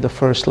laying the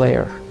first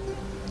layer,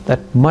 that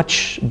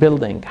much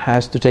building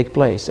has to take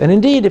place. And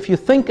indeed, if you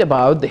think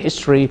about the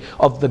history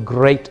of the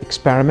great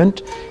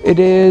experiment, it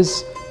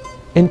is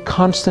in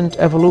constant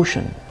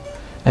evolution.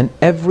 And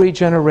every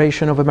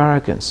generation of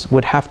Americans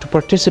would have to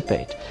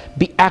participate,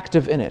 be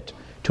active in it,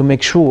 to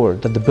make sure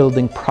that the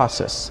building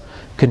process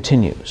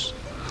continues.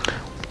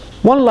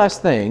 One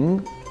last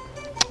thing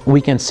we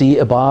can see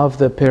above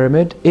the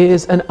pyramid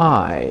is an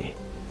eye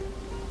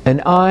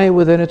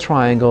within a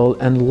triangle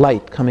and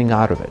light coming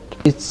out of it.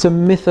 It's a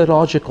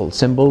mythological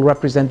symbol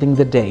representing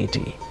the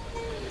deity.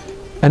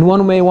 And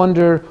one may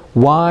wonder,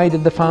 why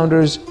did the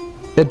founders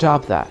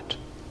adopt that?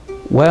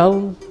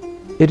 Well,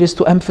 it is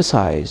to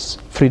emphasize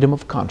freedom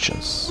of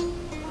conscience.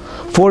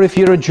 For if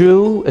you're a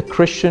Jew, a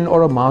Christian,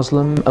 or a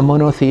Muslim, a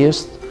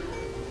monotheist,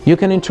 you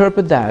can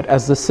interpret that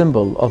as the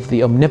symbol of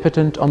the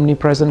omnipotent,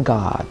 omnipresent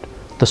God,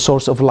 the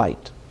source of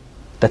light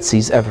that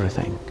sees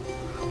everything.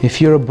 If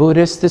you're a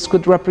Buddhist, this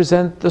could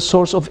represent the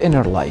source of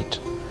inner light.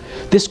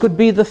 This could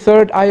be the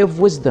third eye of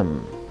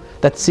wisdom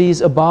that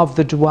sees above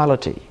the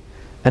duality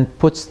and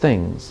puts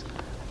things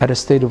at a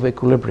state of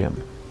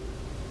equilibrium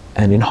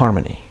and in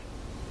harmony.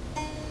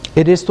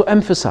 It is to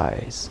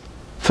emphasize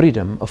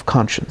freedom of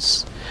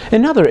conscience.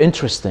 Another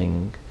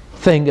interesting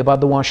thing about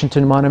the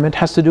Washington Monument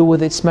has to do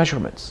with its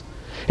measurements.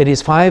 It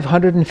is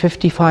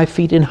 555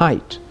 feet in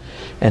height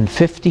and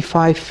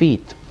 55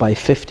 feet by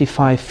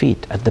 55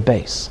 feet at the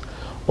base.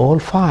 All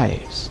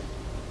fives.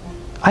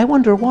 I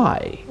wonder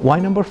why? Why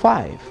number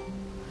 5?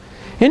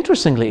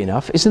 Interestingly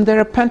enough, isn't there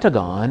a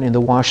pentagon in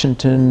the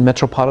Washington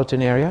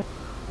metropolitan area?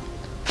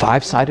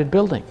 5-sided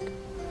building.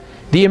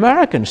 The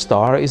American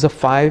star is a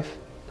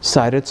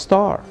 5-sided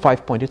star,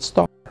 5-pointed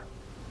star.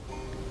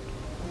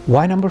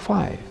 Why number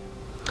 5?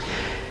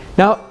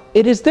 Now,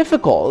 it is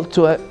difficult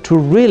to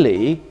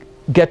really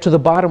get to the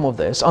bottom of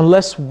this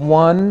unless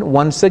one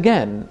once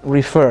again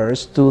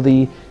refers to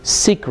the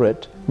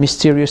secret,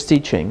 mysterious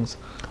teachings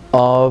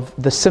of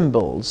the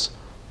symbols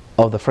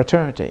of the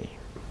fraternity.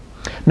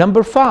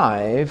 Number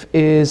 5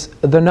 is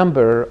the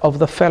number of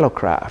the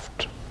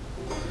fellowcraft.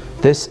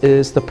 This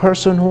is the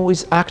person who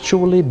is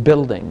actually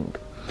building.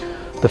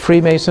 The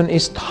Freemason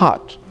is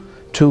taught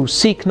to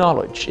seek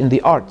knowledge in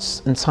the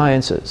arts and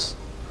sciences,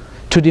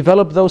 to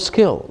develop those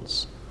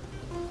skills,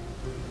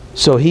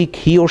 so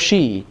he or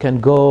she can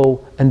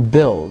go and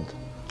build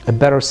a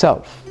better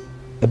self,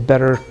 a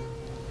better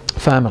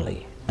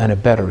family, and a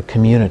better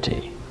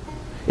community.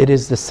 It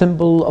is the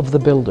symbol of the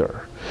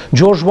builder.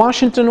 George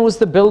Washington was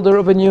the builder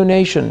of a new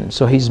nation,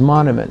 so his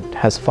monument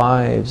has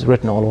 5s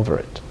written all over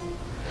it.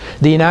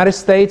 The United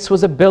States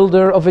was a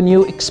builder of a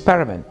new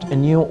experiment, a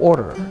new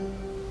order.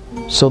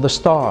 So the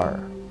star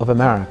of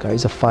America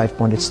is a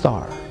 5-pointed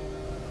star.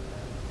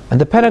 And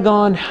the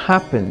Pentagon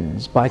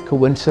happens by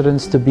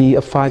coincidence to be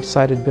a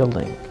 5-sided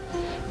building.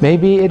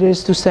 Maybe it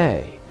is to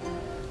say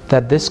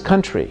that this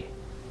country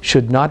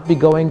should not be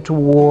going to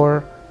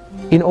war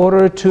in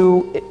order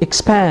to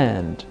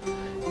expand,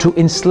 to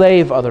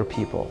enslave other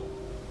people,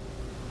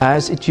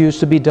 as it used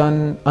to be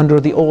done under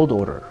the old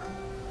order.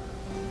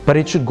 But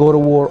it should go to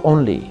war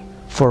only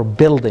for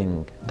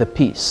building the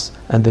peace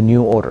and the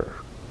new order.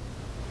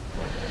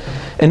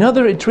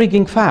 Another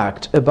intriguing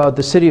fact about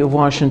the city of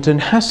Washington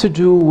has to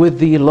do with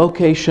the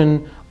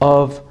location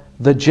of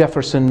the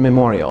Jefferson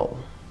Memorial.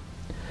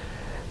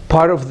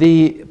 Part of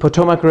the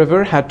Potomac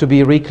River had to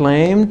be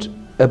reclaimed.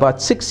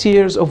 About 6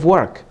 years of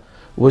work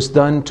was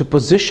done to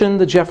position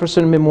the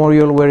Jefferson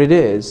Memorial where it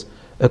is,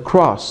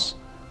 across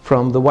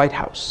from the White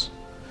House.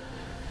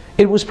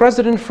 It was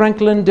President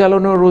Franklin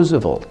Delano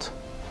Roosevelt,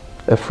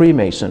 a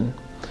Freemason,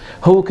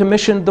 who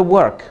commissioned the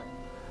work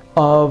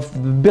of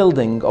the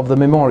building of the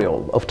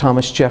memorial of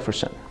Thomas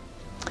Jefferson.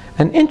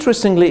 And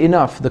interestingly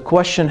enough, the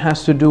question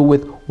has to do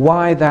with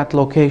why that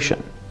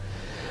location.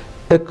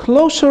 A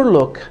closer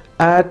look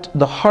at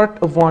the heart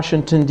of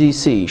Washington,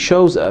 D.C.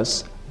 shows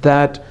us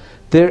that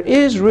there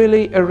is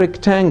really a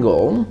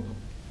rectangle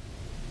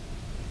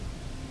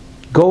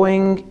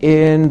going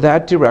in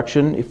that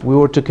direction. If we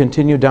were to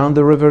continue down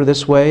the river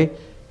this way,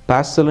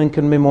 past the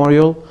Lincoln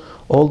Memorial,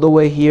 all the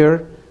way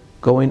here,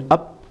 going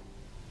up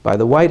by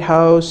the White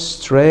House,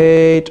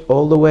 straight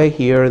all the way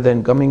here,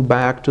 then coming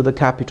back to the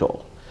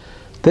Capitol.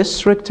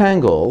 This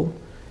rectangle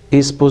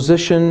is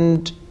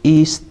positioned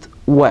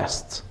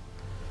east-west.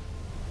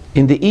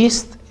 In the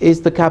east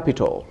is the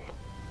Capitol.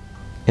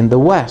 In the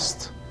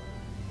west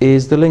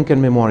is the Lincoln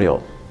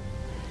Memorial.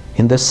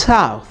 In the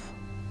south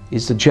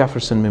is the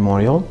Jefferson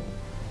Memorial.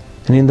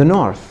 And in the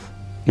north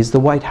is the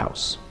White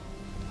House.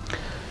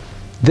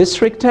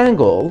 This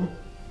rectangle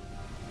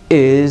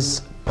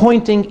is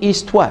pointing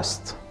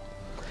east-west.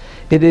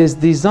 It is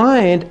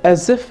designed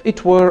as if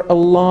it were a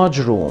lodge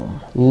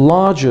room.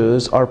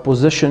 Lodges are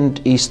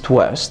positioned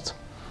east-west,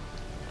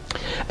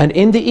 and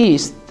in the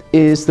east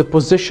is the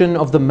position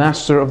of the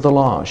master of the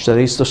lodge, that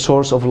is the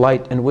source of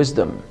light and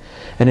wisdom.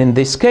 And in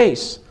this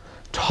case,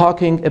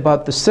 talking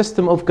about the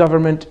system of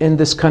government in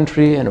this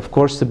country, and of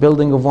course the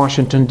building of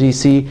Washington,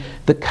 D.C.,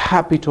 the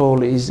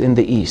Capitol is in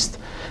the east.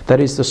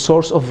 That is the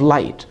source of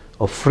light,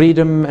 of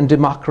freedom and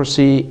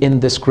democracy in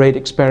this great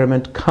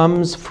experiment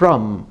comes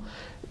from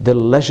the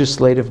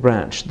legislative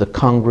branch, the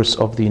Congress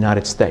of the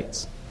United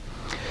States.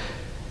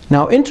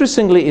 Now,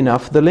 interestingly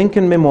enough, the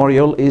Lincoln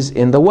Memorial is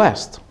in the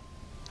west.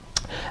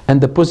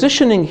 And the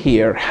positioning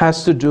here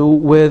has to do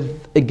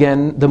with,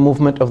 again, the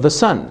movement of the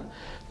sun.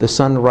 The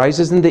sun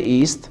rises in the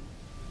east,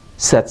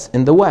 sets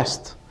in the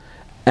west,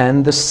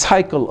 and the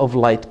cycle of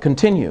light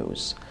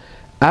continues.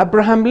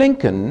 Abraham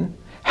Lincoln,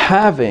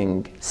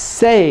 having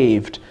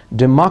saved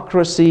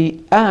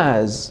democracy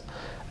as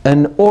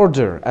an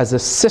order, as a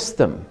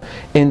system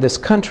in this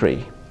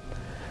country,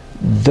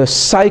 the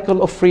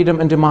cycle of freedom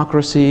and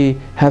democracy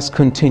has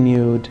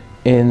continued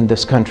in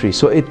this country.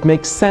 So it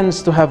makes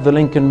sense to have the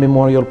Lincoln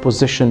Memorial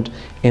positioned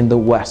in the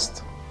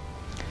west.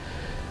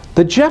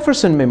 The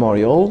Jefferson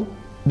Memorial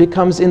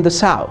becomes in the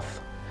south.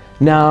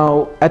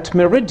 Now, at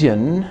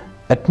meridian,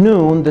 at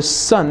noon, the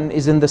sun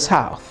is in the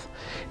south.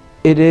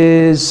 It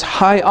is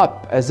high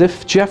up, as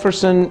if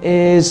Jefferson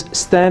is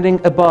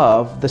standing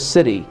above the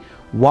city,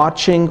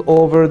 watching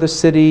over the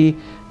city,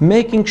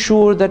 making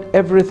sure that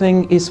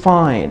everything is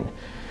fine.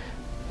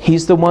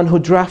 He's the one who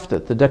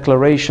drafted the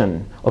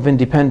Declaration of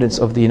Independence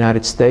of the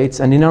United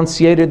States and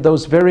enunciated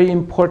those very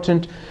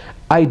important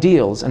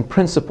ideals and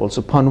principles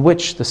upon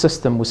which the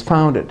system was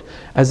founded,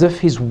 as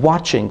if he's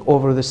watching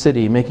over the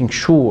city, making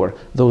sure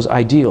those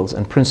ideals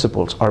and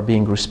principles are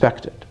being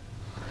respected.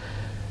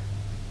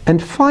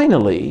 And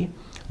finally,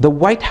 the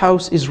White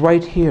House is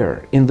right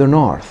here in the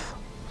north.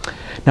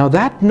 Now,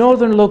 that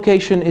northern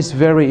location is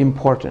very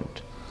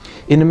important.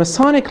 In a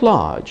Masonic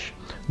lodge,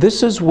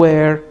 this is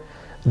where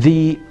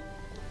the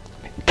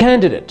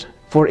candidate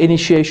for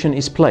initiation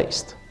is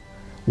placed.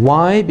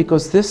 Why?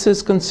 Because this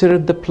is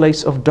considered the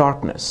place of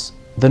darkness,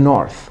 the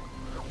north.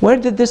 Where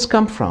did this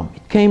come from?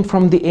 It came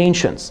from the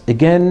ancients.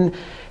 Again,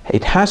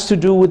 it has to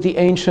do with the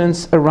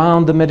ancients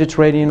around the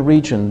Mediterranean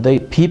region. The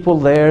people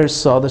there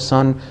saw the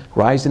sun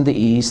rise in the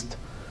east,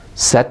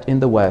 set in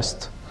the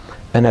west,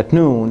 and at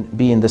noon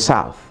be in the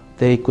south.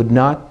 They could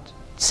not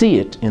see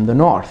it in the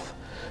north.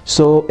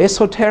 So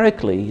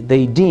esoterically,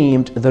 they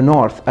deemed the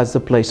north as the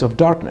place of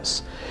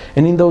darkness.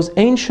 And in those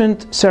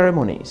ancient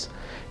ceremonies,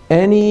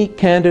 any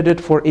candidate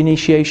for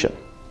initiation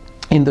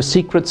in the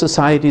secret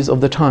societies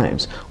of the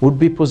times would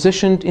be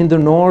positioned in the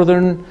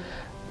northern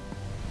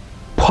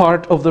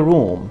part of the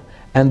room,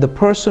 and the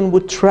person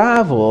would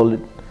travel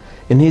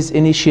in his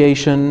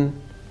initiation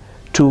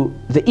to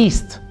the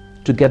east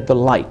to get the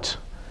light.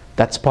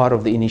 That's part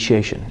of the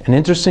initiation. And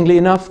interestingly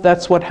enough,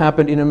 that's what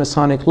happened in a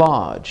Masonic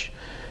lodge.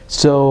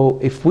 So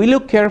if we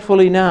look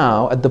carefully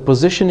now at the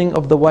positioning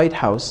of the White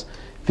House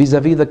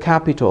vis-a-vis the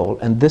Capitol,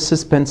 and this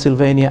is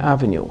Pennsylvania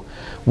Avenue,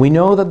 we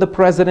know that the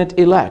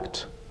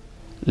president-elect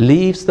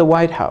leaves the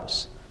White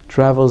House,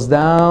 travels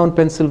down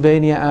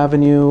Pennsylvania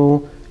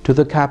Avenue to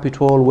the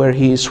Capitol where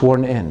he is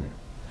sworn in,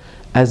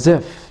 as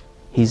if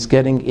he's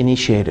getting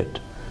initiated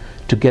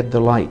to get the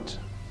light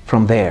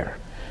from there.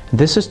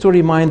 This is to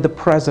remind the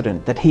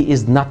president that he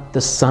is not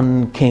the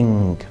Sun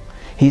King.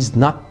 He's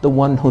not the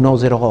one who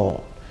knows it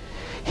all.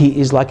 He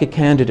is like a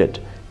candidate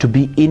to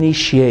be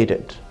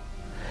initiated.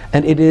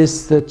 And it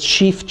is the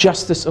Chief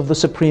Justice of the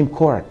Supreme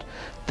Court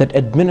that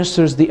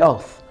administers the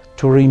oath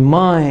to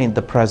remind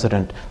the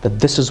president that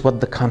this is what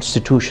the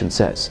Constitution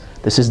says.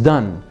 This is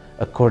done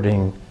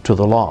according to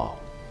the law.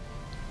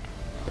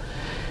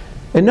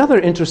 Another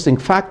interesting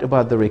fact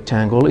about the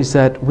rectangle is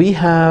that we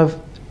have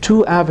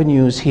two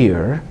avenues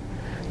here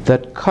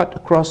that cut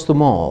across the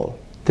mall.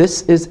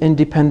 This is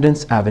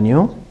Independence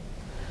Avenue,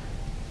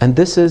 and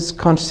this is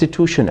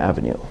Constitution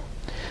Avenue.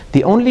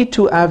 The only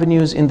two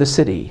avenues in the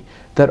city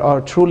that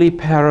are truly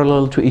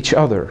parallel to each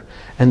other,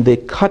 and they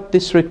cut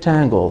this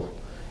rectangle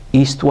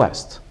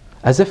east-west,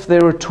 as if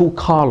there were two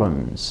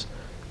columns.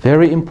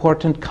 Very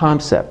important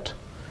concept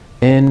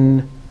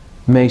in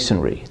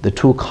Masonry, the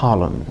two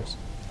columns.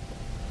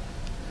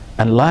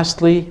 And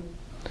lastly,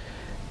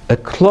 a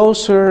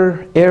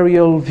closer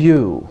aerial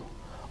view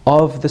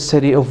of the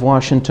city of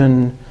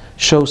Washington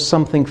shows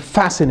something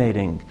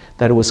fascinating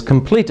that was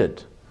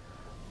completed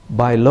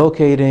by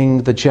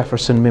locating the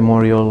Jefferson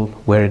Memorial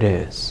where it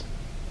is.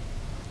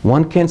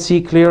 One can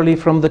see clearly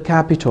from the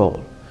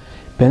Capitol,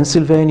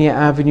 Pennsylvania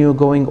Avenue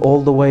going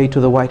all the way to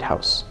the White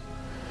House.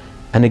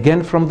 And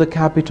again from the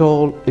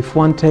Capitol, if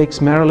one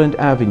takes Maryland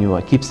Avenue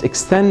and keeps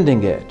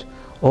extending it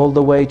all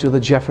the way to the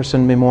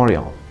Jefferson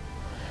Memorial,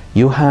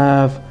 you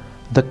have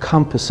the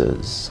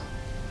compasses.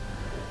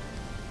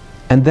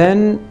 And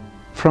then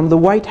from the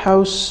White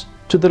House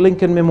to the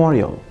Lincoln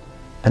Memorial,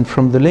 and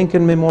from the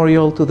Lincoln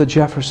Memorial to the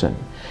Jefferson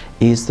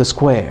is the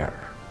square.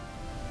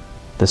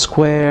 the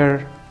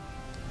square,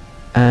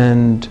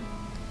 and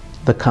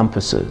the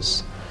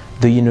compasses,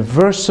 the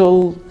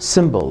universal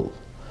symbol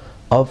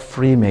of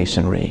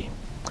Freemasonry.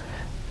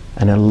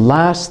 And a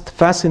last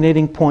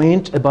fascinating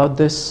point about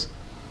this,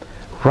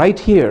 right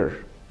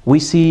here we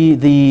see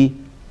the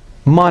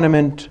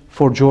monument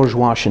for George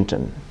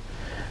Washington.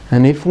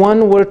 And if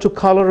one were to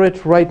color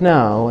it right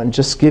now and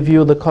just give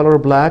you the color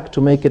black to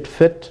make it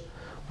fit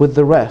with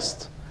the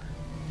rest,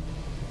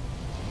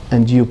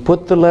 and you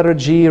put the letter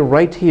G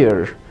right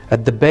here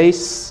at the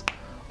base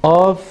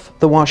of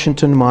the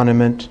Washington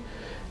monument,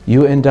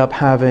 you end up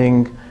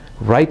having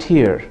right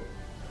here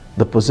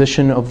the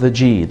position of the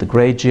G, the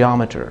great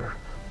geometer.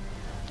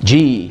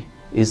 G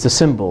is the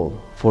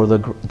symbol for the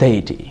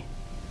deity.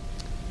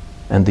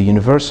 And the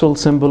universal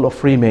symbol of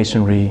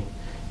Freemasonry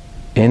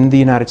in the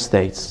United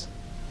States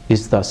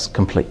is thus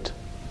complete.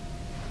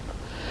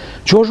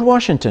 George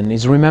Washington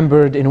is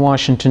remembered in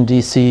Washington,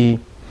 D.C.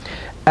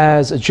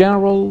 as a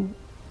general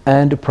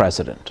and a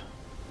president.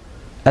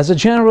 As a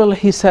general,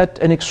 he set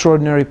an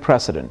extraordinary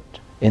precedent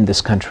in this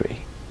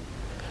country.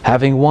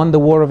 Having won the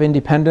War of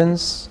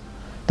Independence,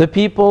 the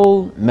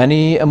people,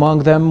 many among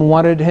them,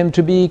 wanted him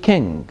to be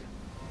king.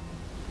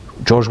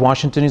 George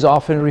Washington is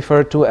often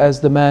referred to as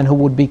the man who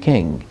would be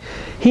king.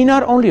 He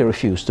not only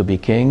refused to be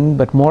king,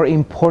 but more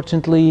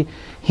importantly,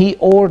 he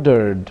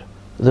ordered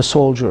the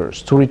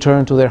soldiers to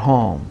return to their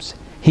homes.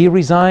 He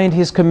resigned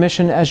his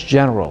commission as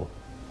general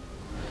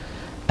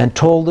and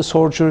told the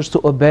soldiers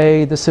to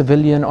obey the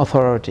civilian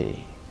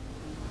authority.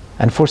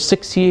 And for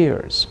 6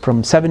 years, from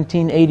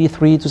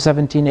 1783 to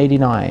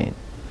 1789,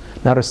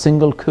 not a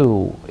single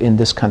coup in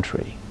this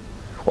country,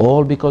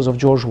 all because of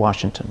George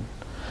Washington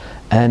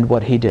and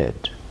what he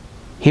did.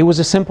 He was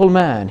a simple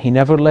man. He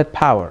never let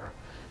power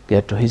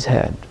get to his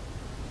head.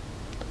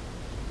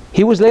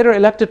 He was later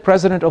elected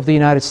President of the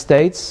United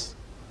States,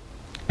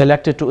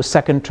 elected to a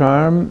second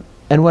term,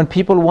 and when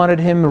people wanted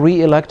him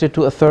re-elected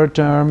to a third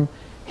term,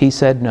 he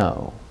said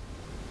no.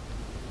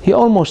 He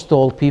almost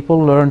told people,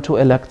 learn to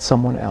elect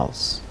someone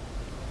else.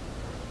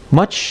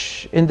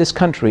 Much in this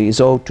country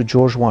is owed to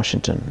George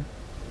Washington.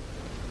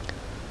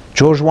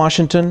 George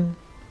Washington,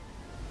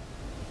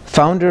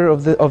 founder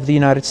of the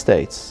United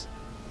States,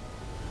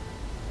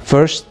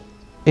 first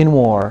in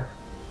war,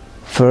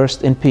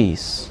 first in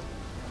peace,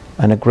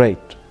 and a great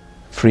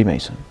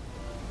Freemason.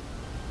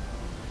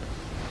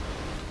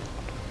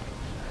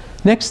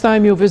 Next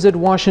time you visit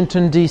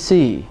Washington,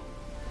 D.C.,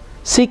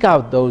 seek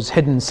out those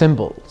hidden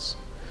symbols.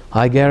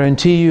 I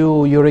guarantee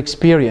you your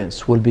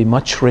experience will be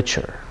much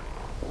richer.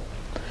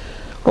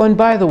 Oh, and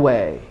by the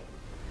way,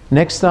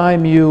 next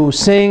time you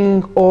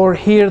sing or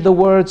hear the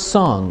words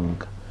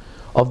sung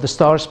of the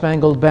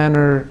Star-Spangled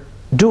Banner,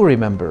 do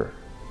remember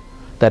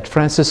that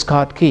Francis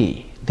Scott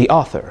Key, the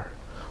author,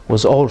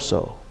 was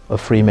also a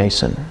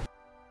Freemason.